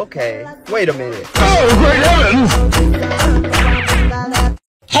 Oh, okay. Wait a minute. Oh, great heavens!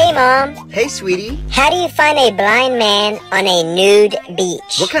 Hey, Mom. Hey, sweetie. How do you find a blind man on a nude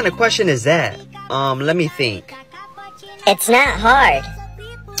beach? What kind of question is that? Let me think. It's not hard.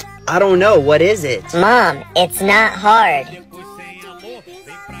 I don't know. What is it? Mom, it's not hard.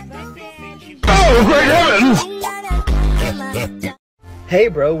 Oh, great heavens! Hey,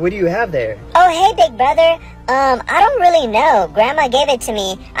 bro, what do you have there? Oh, hey, big brother. I don't really know. Grandma gave it to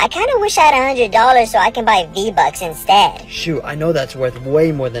me. I kind of wish I had $100 so I can buy V-Bucks instead. Shoot, I know that's worth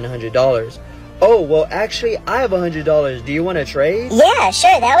way more than $100. Oh, well, actually, I have $100. Do you want to trade? Yeah,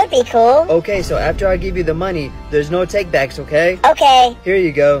 sure, that would be cool. Okay, so after I give you the money, there's no takebacks, okay? Okay. Here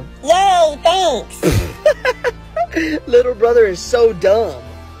you go. Yay, thanks. Little brother is so dumb.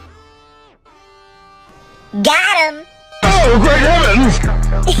 Got him. Oh, great heavens!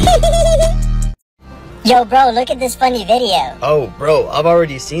 Yo, bro, look at this funny video. Oh, bro, I've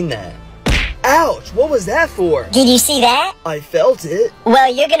already seen that. Ouch! What was that for? Did you see that? I felt it.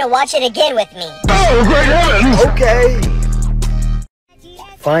 Well, you're gonna watch it again with me. Oh, great heavens! Okay.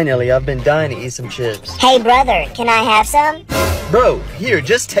 Finally, I've been dying to eat some chips. Hey, brother, can I have some? Bro, here,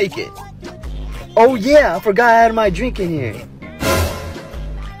 just take it. Oh yeah, I forgot I had my drink in here.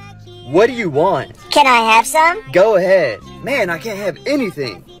 What do you want? Can I have some? Go ahead. Man, I can't have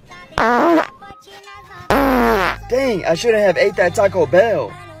anything. Dang, I shouldn't have ate that Taco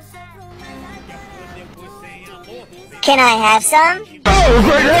Bell. Can I have some? Oh,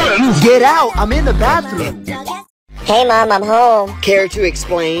 great heavens! Get out! I'm in the bathroom. Hey, Mom, I'm home. Care to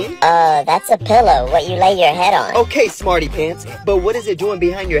explain? That's a pillow, what you lay your head on. Okay, smarty pants, but what is it doing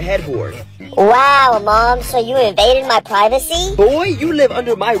behind your headboard? Wow, Mom, so you invaded my privacy? Boy, you live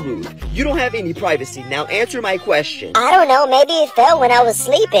under my roof. You don't have any privacy. Now answer my question. I don't know, maybe it fell when I was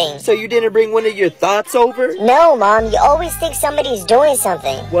sleeping. So you didn't bring one of your thoughts over? No, Mom, you always think somebody's doing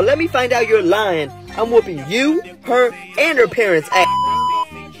something. Well, let me find out you're lying. I'm whooping you, her, and her parents' ass.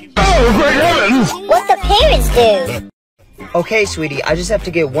 Oh, great heavens! What the parents do? Okay, sweetie, I just have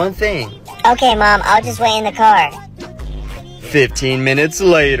to get one thing. Okay, Mom, I'll just wait in the car. 15 minutes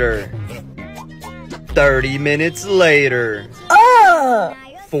later. 30 minutes later. Oh!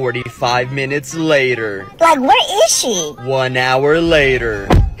 45 minutes later. Like, where is she? 1 hour later.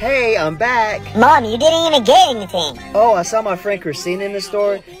 Hey, I'm back. Mom, you didn't even get anything. Oh, I saw my friend Christine in the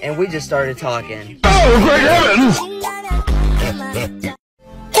store, and we just started talking. Oh, great heavens!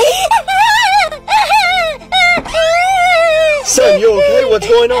 Son, you okay? What's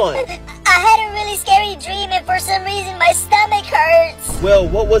going on? I had a really scary dream, and for some reason my stomach hurts. Well,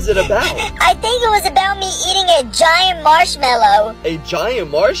 what was it about? I think it was about me eating a giant marshmallow. A giant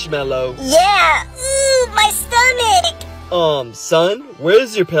marshmallow? Yeah. Ooh, my stomach. Son,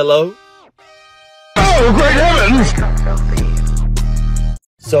 where's your pillow? Oh, great heavens!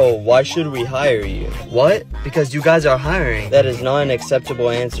 So, why should we hire you? What? Because you guys are hiring. That is not an acceptable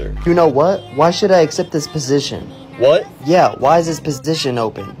answer. You know what? Why should I accept this position? What? Yeah, why is this position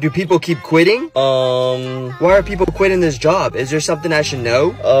open? Do people keep quitting? Why are people quitting this job? Is there something I should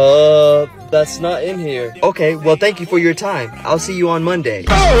know? That's not in here. Okay, well, thank you for your time. I'll see you on Monday.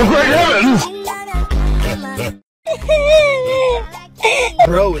 Oh, great heavens!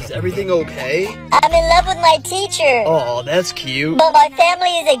 Bro, is everything okay? I'm in love with my teacher. Oh, that's cute. But my family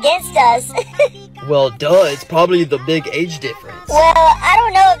is against us. Well, duh, it's probably the big age difference. Well, I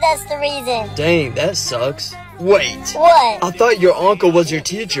don't know if that's the reason. Dang, that sucks. Wait. What? I thought your uncle was your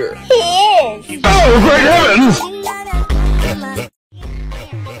teacher. He is. Oh, great heavens!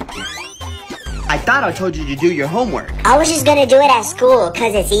 I thought I told you to do your homework. I was just gonna do it at school,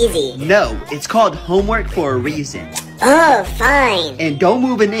 cause it's easy. No, it's called homework for a reason. Oh, fine. And don't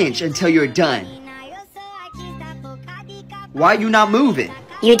move an inch until you're done. Why are you not moving?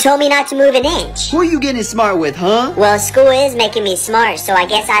 You told me not to move an inch. Who are you getting smart with, huh? Well, school is making me smart, so I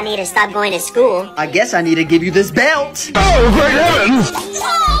guess I need to stop going to school. I guess I need to give you this belt. Oh, great heavens!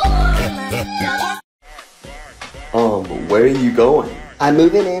 Where are you going? I'm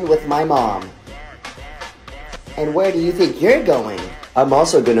moving in with my mom. And where do you think you're going? I'm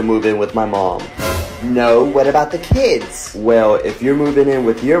also gonna move in with my mom. No, what about the kids? Well, if you're moving in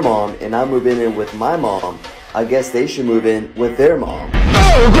with your mom and I'm moving in with my mom, I guess they should move in with their mom.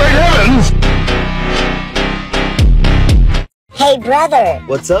 Oh, great heavens! Hey, brother.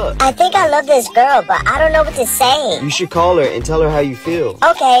 What's up? I think I love this girl, but I don't know what to say. You should call her and tell her how you feel.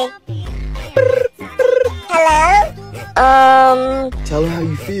 Okay. Hello? Tell her how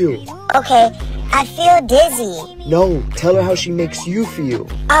you feel. Okay. I feel dizzy. No, tell her how she makes you feel.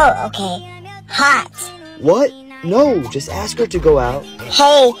 Oh, okay. Hot. What? No, just ask her to go out.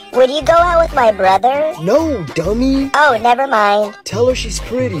 Hey, would you go out with my brother? No, dummy. Oh, never mind. Tell her she's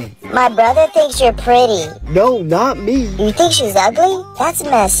pretty. My brother thinks you're pretty. No, not me. You think she's ugly? That's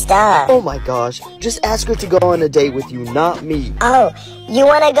messed up. Oh my gosh, just ask her to go on a date with you, not me. Oh, you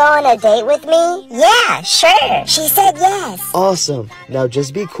want to go on a date with me? Yeah, sure. She said yes. Awesome. Now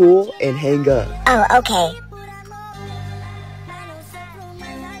just be cool and hang up. Oh, okay.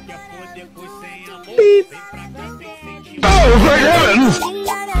 Beep. Oh, great heavens!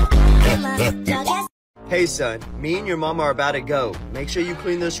 Hey son, me and your mom are about to go. Make sure you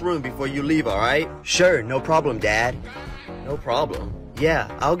clean this room before you leave, alright? Sure, no problem, Dad. No problem. Yeah,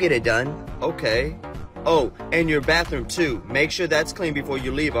 I'll get it done. Okay. Oh, and your bathroom too. Make sure that's clean before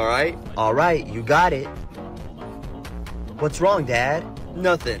you leave, alright? Alright, you got it. What's wrong, Dad?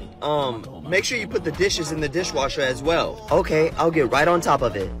 Nothing. Make sure you put the dishes in the dishwasher as well. Okay, I'll get right on top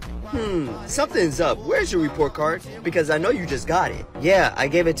of it. Something's up. Where's your report card? Because I know you just got it. Yeah, I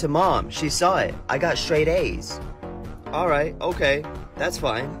gave it to Mom. She saw it. I got straight A's. Alright, okay. That's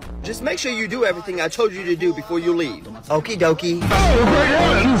fine. Just make sure you do everything I told you to do before you leave. Okie dokie. Oh, great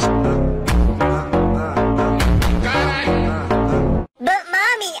heavens! But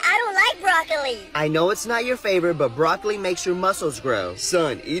Mommy, I don't like broccoli. I know it's not your favorite, but broccoli makes your muscles grow.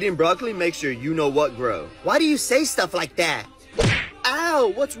 Son, eating broccoli makes your you-know-what grow. Why do you say stuff like that? Ow!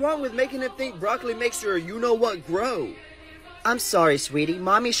 What's wrong with making him think broccoli makes your you-know-what grow? I'm sorry, sweetie.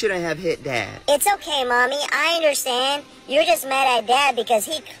 Mommy shouldn't have hit Dad. It's okay, Mommy. I understand. You're just mad at Dad because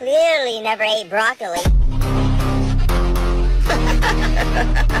he clearly never ate broccoli.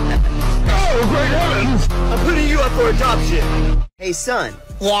 Oh, great heavens! I'm putting you up for adoption. Hey, son.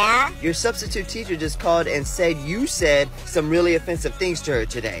 Yeah? Your substitute teacher just called and said you said some really offensive things to her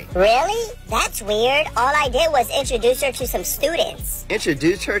today. Really? That's weird. All I did was introduce her to some students.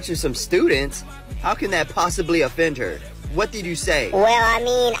 Introduced her to some students? How can that possibly offend her? What did you say? Well, I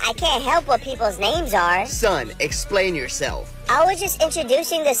mean, I can't help what people's names are. Son, explain yourself. I was just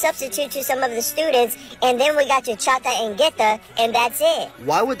introducing the substitute to some of the students, and then we got to Chata and Gita, and that's it.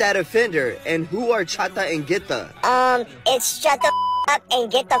 Why would that offend her? And who are Chata and Gita? It's shut the up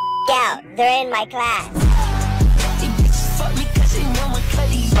and get the out. They're in my class.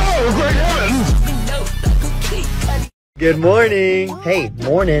 Oh, great heavens! Good morning. Hey,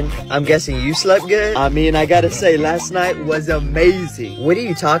 morning. I'm guessing you slept good? I mean, I gotta say, last night was amazing. What are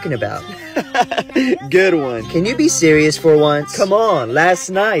you talking about? Good one. Can you be serious for once? Come on,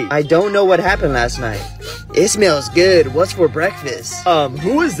 last night. I don't know what happened last night. It smells good. What's for breakfast?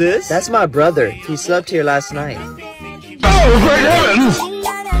 Who is this? That's my brother. He slept here last night. Oh, great heavens!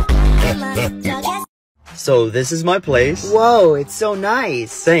 So this is my place. Whoa, it's so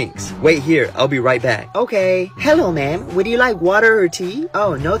nice. Thanks. Wait here, I'll be right back. Okay. Hello, ma'am. Would you like water or tea?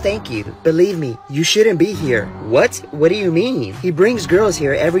 Oh, no thank you. Believe me, you shouldn't be here. What? What do you mean? He brings girls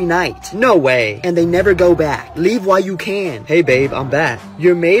here every night. No way. And they never go back. Leave while you can. Hey, babe, I'm back.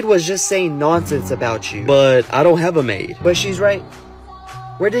 Your maid was just saying nonsense about you. But I don't have a maid. But she's right.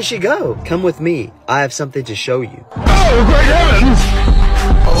 Where did she go? Come with me. I have something to show you. Oh, great heavens!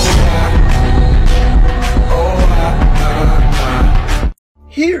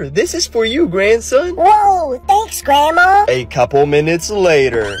 Here, this is for you, grandson. Whoa, thanks, Grandma. A couple minutes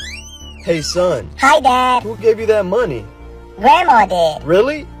later. Hey, son. Hi, Dad. Who gave you that money? Grandma did.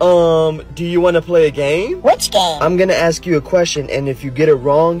 Really? Do you want to play a game? Which game? I'm gonna ask you a question, and if you get it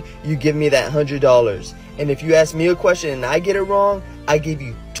wrong, you give me that $100. And if you ask me a question and I get it wrong, I give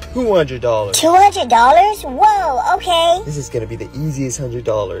you $200. $200? Whoa, okay. This is gonna be the easiest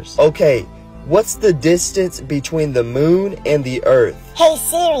 $100. Okay, what's the distance between the moon and the earth? Hey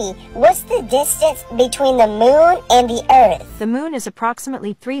Siri, what's the distance between the moon and the earth? The moon is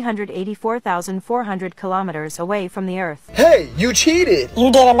approximately 384,400 kilometers away from the earth. Hey, you cheated!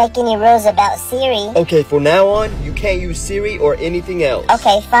 You didn't make any rules about Siri. Okay, from now on, you can't use Siri or anything else.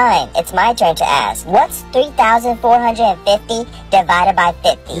 Okay, fine. It's my turn to ask. What's 3,450 divided by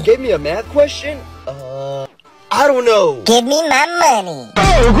 50? You gave me a math question? I don't know. Give me my money.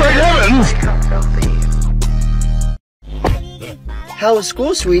 Oh, great heavens! How was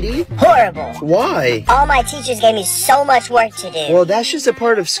school, sweetie? Horrible. Why? All my teachers gave me so much work to do. Well, that's just a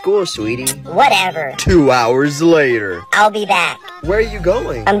part of school, sweetie. Whatever. 2 hours later. I'll be back. Where are you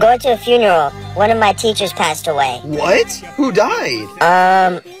going? I'm going to a funeral. One of my teachers passed away. What? Who died?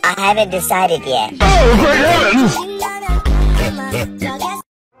 I haven't decided yet. Oh, great heavens!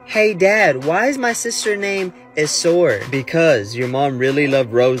 Hey, Dad, why is my sister name Isor? Because your mom really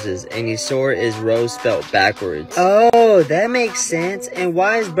loved roses, and Isor is rose spelled backwards. Oh, that makes sense. And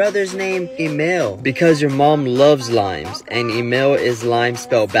why is brother's name Emil? Because your mom loves limes, and Emil is lime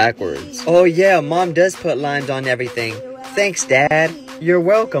spelled backwards. Oh yeah, mom does put limes on everything. Thanks, Dad. You're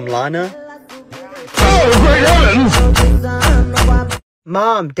welcome, Lana. Oh, great heavens!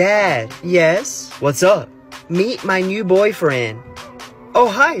 Mom, Dad. Yes? What's up? Meet my new boyfriend. Oh,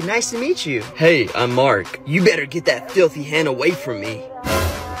 hi, nice to meet you. Hey, I'm Mark. You better get that filthy hand away from me.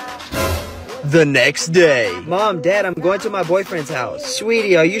 The next day. Mom, Dad, I'm going to my boyfriend's house.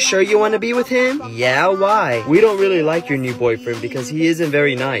 Sweetie, are you sure you want to be with him? Yeah, why? We don't really like your new boyfriend because he isn't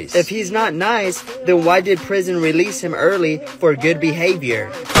very nice. If he's not nice, then why did prison release him early for good behavior?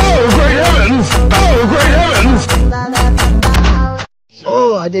 Oh, great heavens! Oh, great heavens!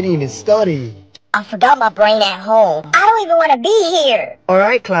 Oh, I didn't even study. I forgot my brain at home. I don't even want to be here.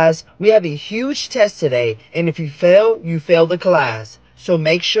 Alright, class, we have a huge test today, and if you fail, you fail the class. So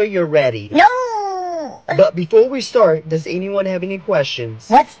make sure you're ready. No! But before we start, does anyone have any questions?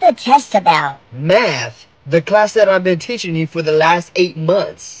 What's the test about? Math, the class that I've been teaching you for the last 8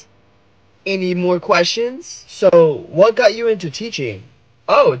 months. Any more questions? So, what got you into teaching?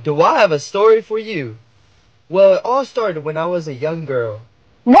 Oh, do I have a story for you? Well, it all started when I was a young girl.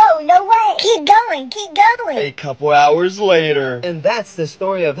 No, no way. Keep going, keep going. A couple hours later. And that's the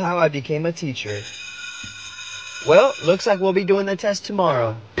story of how I became a teacher. Well, looks like we'll be doing the test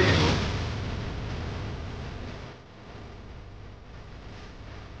tomorrow.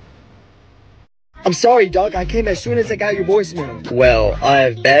 I'm sorry, Doc. I came as soon as I got your voicemail. Well, I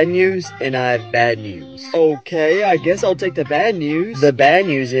have bad news and I have bad news. Okay, I guess I'll take the bad news. The bad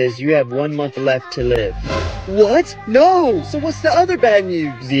news is you have 1 month left to live. What? No! So what's the other bad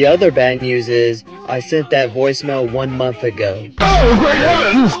news? The other bad news is I sent that voicemail 1 month ago. Oh, great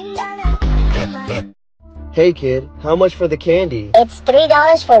heavens! Hey kid, how much for the candy? It's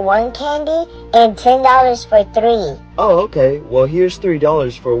 $3 for one candy and $10 for 3. Oh, okay. Well, here's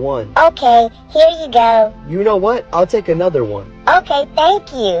 $3 for one. Okay, here you go. You know what? I'll take another one. Okay,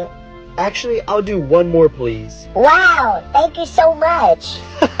 thank you. Actually, I'll do one more, please. Wow, thank you so much.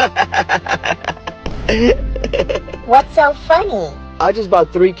 What's so funny? I just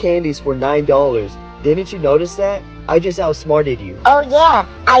bought 3 candies for $9. Didn't you notice that? I just outsmarted you. Oh yeah,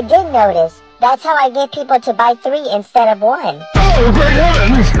 I did notice. That's how I get people to buy 3 instead of 1. Oh, great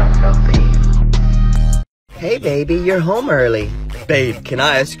heavens! Hey baby, you're home early. Babe, can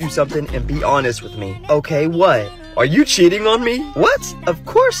I ask you something and be honest with me? Okay, what? Are you cheating on me? What? Of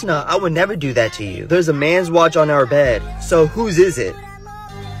course not. I would never do that to you. There's a man's watch on our bed. So whose is it?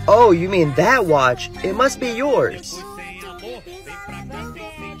 Oh, you mean that watch? It must be yours.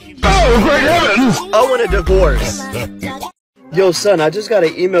 Oh, great heavens! I want a divorce. Yo, son, I just got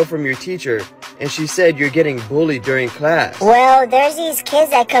an email from your teacher, and she said you're getting bullied during class. Well, there's these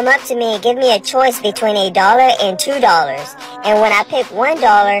kids that come up to me and give me a choice between $1 and $2. And when I pick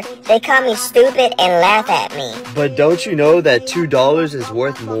 $1, they call me stupid and laugh at me. But don't you know that $2 is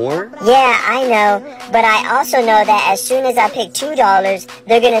worth more? Yeah, I know. But I also know that as soon as I pick $2,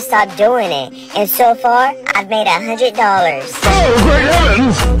 they're gonna stop doing it. And so far, I've made $100. Oh, great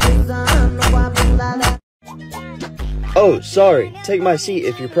heavens! Oh, sorry. Take my seat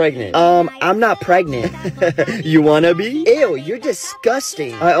if you're pregnant. I'm not pregnant. You wanna be? Ew, you're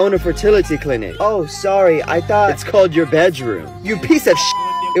disgusting. I own a fertility clinic. Oh, sorry. I thought it's called your bedroom. You piece of shit.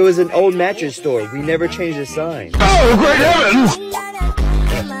 It was an old mattress store. We never changed the sign. Oh, great heavens!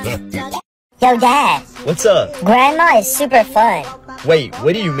 Yo, Dad, What's up? Grandma is super fun. Wait,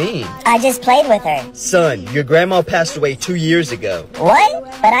 what do you mean? I just played with her. Son, your grandma passed away 2 years ago. What?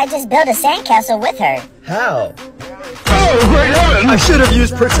 But I just built a sandcastle with her. How? Oh, great heavens! I should have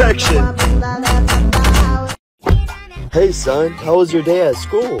used protection. Hey son, how was your day at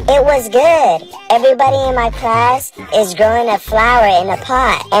school? It was good. Everybody in my class is growing a flower in a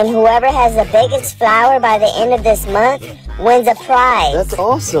pot. And whoever has the biggest flower by the end of this month wins a prize. That's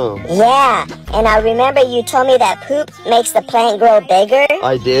awesome. Yeah, and I remember you told me that poop makes the plant grow bigger.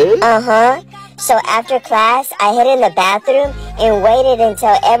 I did? Uh-huh. So after class, I hid in the bathroom and waited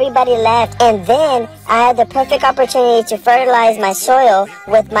until everybody left. And then I had the perfect opportunity to fertilize my soil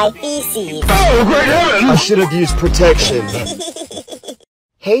with my feces. Oh, great heavens! I should have used protection.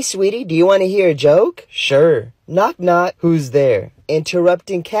 Hey sweetie, do you want to hear a joke? Sure. Knock knock. Who's there?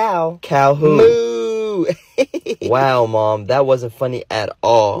 Interrupting cow. Cow who? Moo! Wow, Mom, that wasn't funny at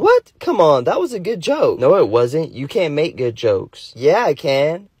all. What? Come on, that was a good joke. No, it wasn't. You can't make good jokes. Yeah, I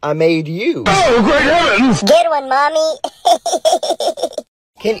can. I made you. Oh, great heavens! Good one, Mommy.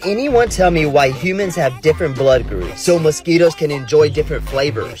 Can anyone tell me why humans have different blood groups so mosquitoes can enjoy different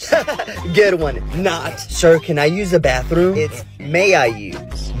flavors? Good one. Not. Sir, can I use the bathroom? It's may I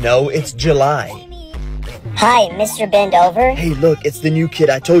use. No, it's July. Hi, Mr. Bend Over. Hey, look, it's the new kid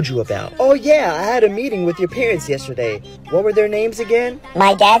I told you about. Oh, yeah, I had a meeting with your parents yesterday. What were their names again?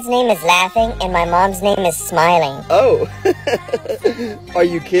 My dad's name is Laughing and my mom's name is Smiling. Oh, are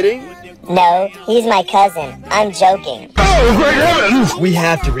you kidding? No, he's my cousin. I'm joking. Oh, great heavens! We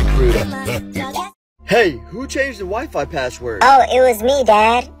have to recruit him. Hey, who changed the Wi-Fi password? Oh, it was me,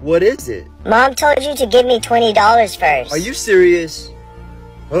 Dad. What is it? Mom told you to give me $20 first. Are you serious?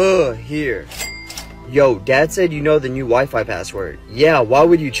 Here. Yo, Dad said you know the new Wi-Fi password. Yeah, why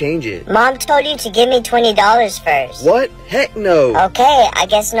would you change it? Mom told you to give me $20 first. What? Heck no. Okay, I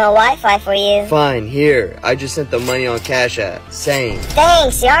guess no Wi-Fi for you. Fine, here. I just sent the money on Cash App. Same.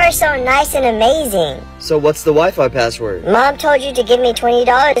 Thanks, y'all are so nice and amazing. So what's the Wi-Fi password? Mom told you to give me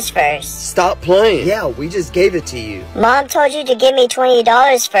 $20 first. Stop playing. Yeah, we just gave it to you. Mom told you to give me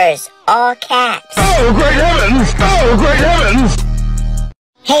 $20 first. All caps. Oh, great heavens! Oh, great heavens!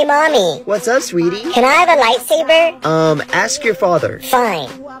 Hey, Mommy. What's up, sweetie? Can I have a lightsaber? Ask your father. Fine.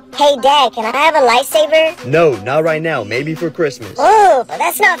 Hey, Dad, can I have a lightsaber? No, not right now. Maybe for Christmas. Oh, but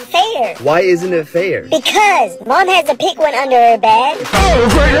that's not fair. Why isn't it fair? Because Mom has to pick one under her bed. Oh,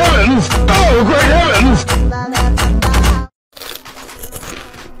 great heavens! Oh, great heavens!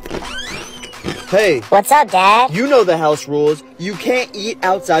 Hey, What's up, Dad? you know the house rules. You can't eat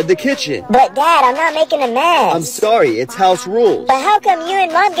outside the kitchen. But, Dad, I'm not making a mess. I'm sorry, it's house rules. But how come you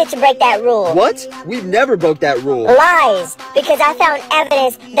and Mom get to break that rule? What? We've never broke that rule. Lies. Because I found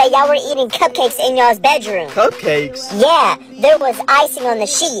evidence that y'all were eating cupcakes in y'all's bedroom. Cupcakes? Yeah, there was icing on the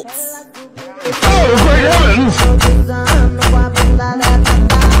sheets. Oh, great heavens!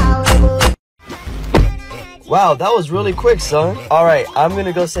 Wow, that was really quick, son. Alright, I'm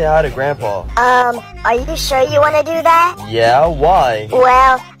gonna go say hi to Grandpa. Are you sure you want to do that? Yeah, why?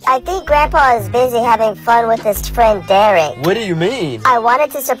 Well, I think Grandpa is busy having fun with his friend Derek. What do you mean? I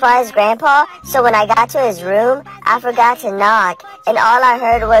wanted to surprise Grandpa, so when I got to his room, I forgot to knock, and all I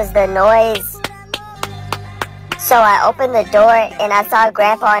heard was the noise. So I opened the door, and I saw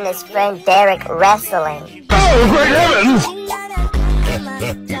Grandpa and his friend Derek wrestling. Oh, great heavens!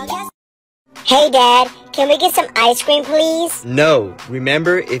 Hey, Dad, can we get some ice cream, please? No.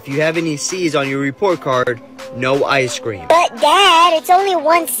 Remember, if you have any C's on your report card, no ice cream. But, Dad, it's only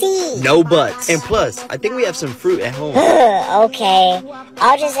one C. No buts. And plus, I think we have some fruit at home. Okay,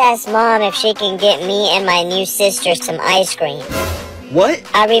 I'll just ask Mom if she can get me and my new sister some ice cream. What?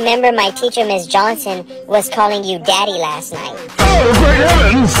 I remember my teacher, Miss Johnson, was calling you Daddy last night. Oh, great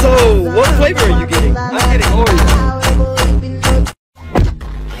heavens! So, what flavor are you getting? I'm getting Oreo.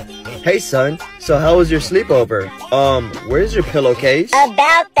 Hey, son. So, how was your sleepover? Where's your pillowcase?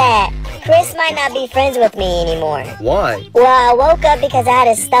 About that, Chris might not be friends with me anymore. Why? Well, I woke up because I had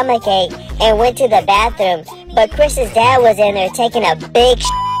a stomachache and went to the bathroom, but Chris's dad was in there taking a big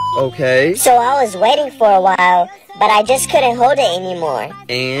Okay. So I was waiting for a while, but I just couldn't hold it anymore.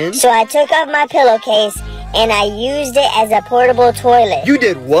 And? So I took off my pillowcase and I used it as a portable toilet. You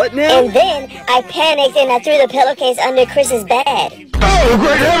did what now? And then I panicked and I threw the pillowcase under Chris's bed. Oh,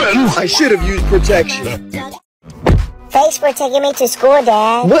 great heavens! I should have used protection. Thanks for taking me to school,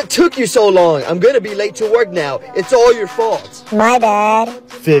 Dad. What took you so long? I'm gonna be late to work now. It's all your fault. My bad.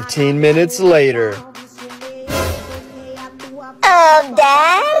 15 minutes later.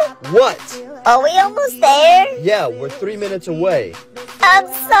 Dad? What? Are we almost there? Yeah, we're 3 minutes away. I'm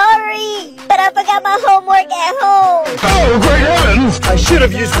sorry, but I forgot my homework at home. Oh, great heavens! I should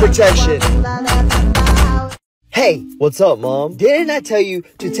have used protection. Hey, what's up, Mom? Didn't I tell you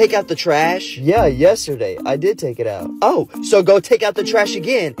to take out the trash? Yeah, yesterday. I did take it out. Oh, so go take out the trash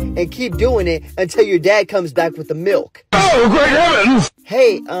again and keep doing it until your dad comes back with the milk. Oh, great heavens!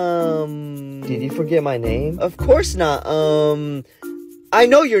 Hey, did you forget my name? Of course not. I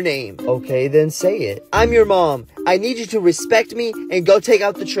know your name. Okay, then say it. I'm your mom. I need you to respect me and go take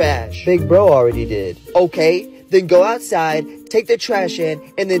out the trash. Big bro already did. Okay, then go outside, take the trash in,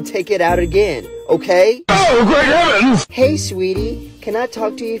 and then take it out again. Okay? Oh, great heavens! Hey, sweetie. Can I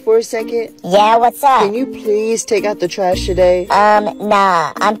talk to you for a second? Yeah, what's up? Can you please take out the trash today?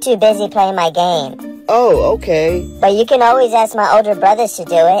 Nah. I'm too busy playing my game. Oh, okay. But you can always ask my older brothers to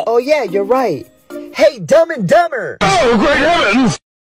do it. Oh, yeah, you're right. Hey, Dumb and Dumber! Oh, great heavens!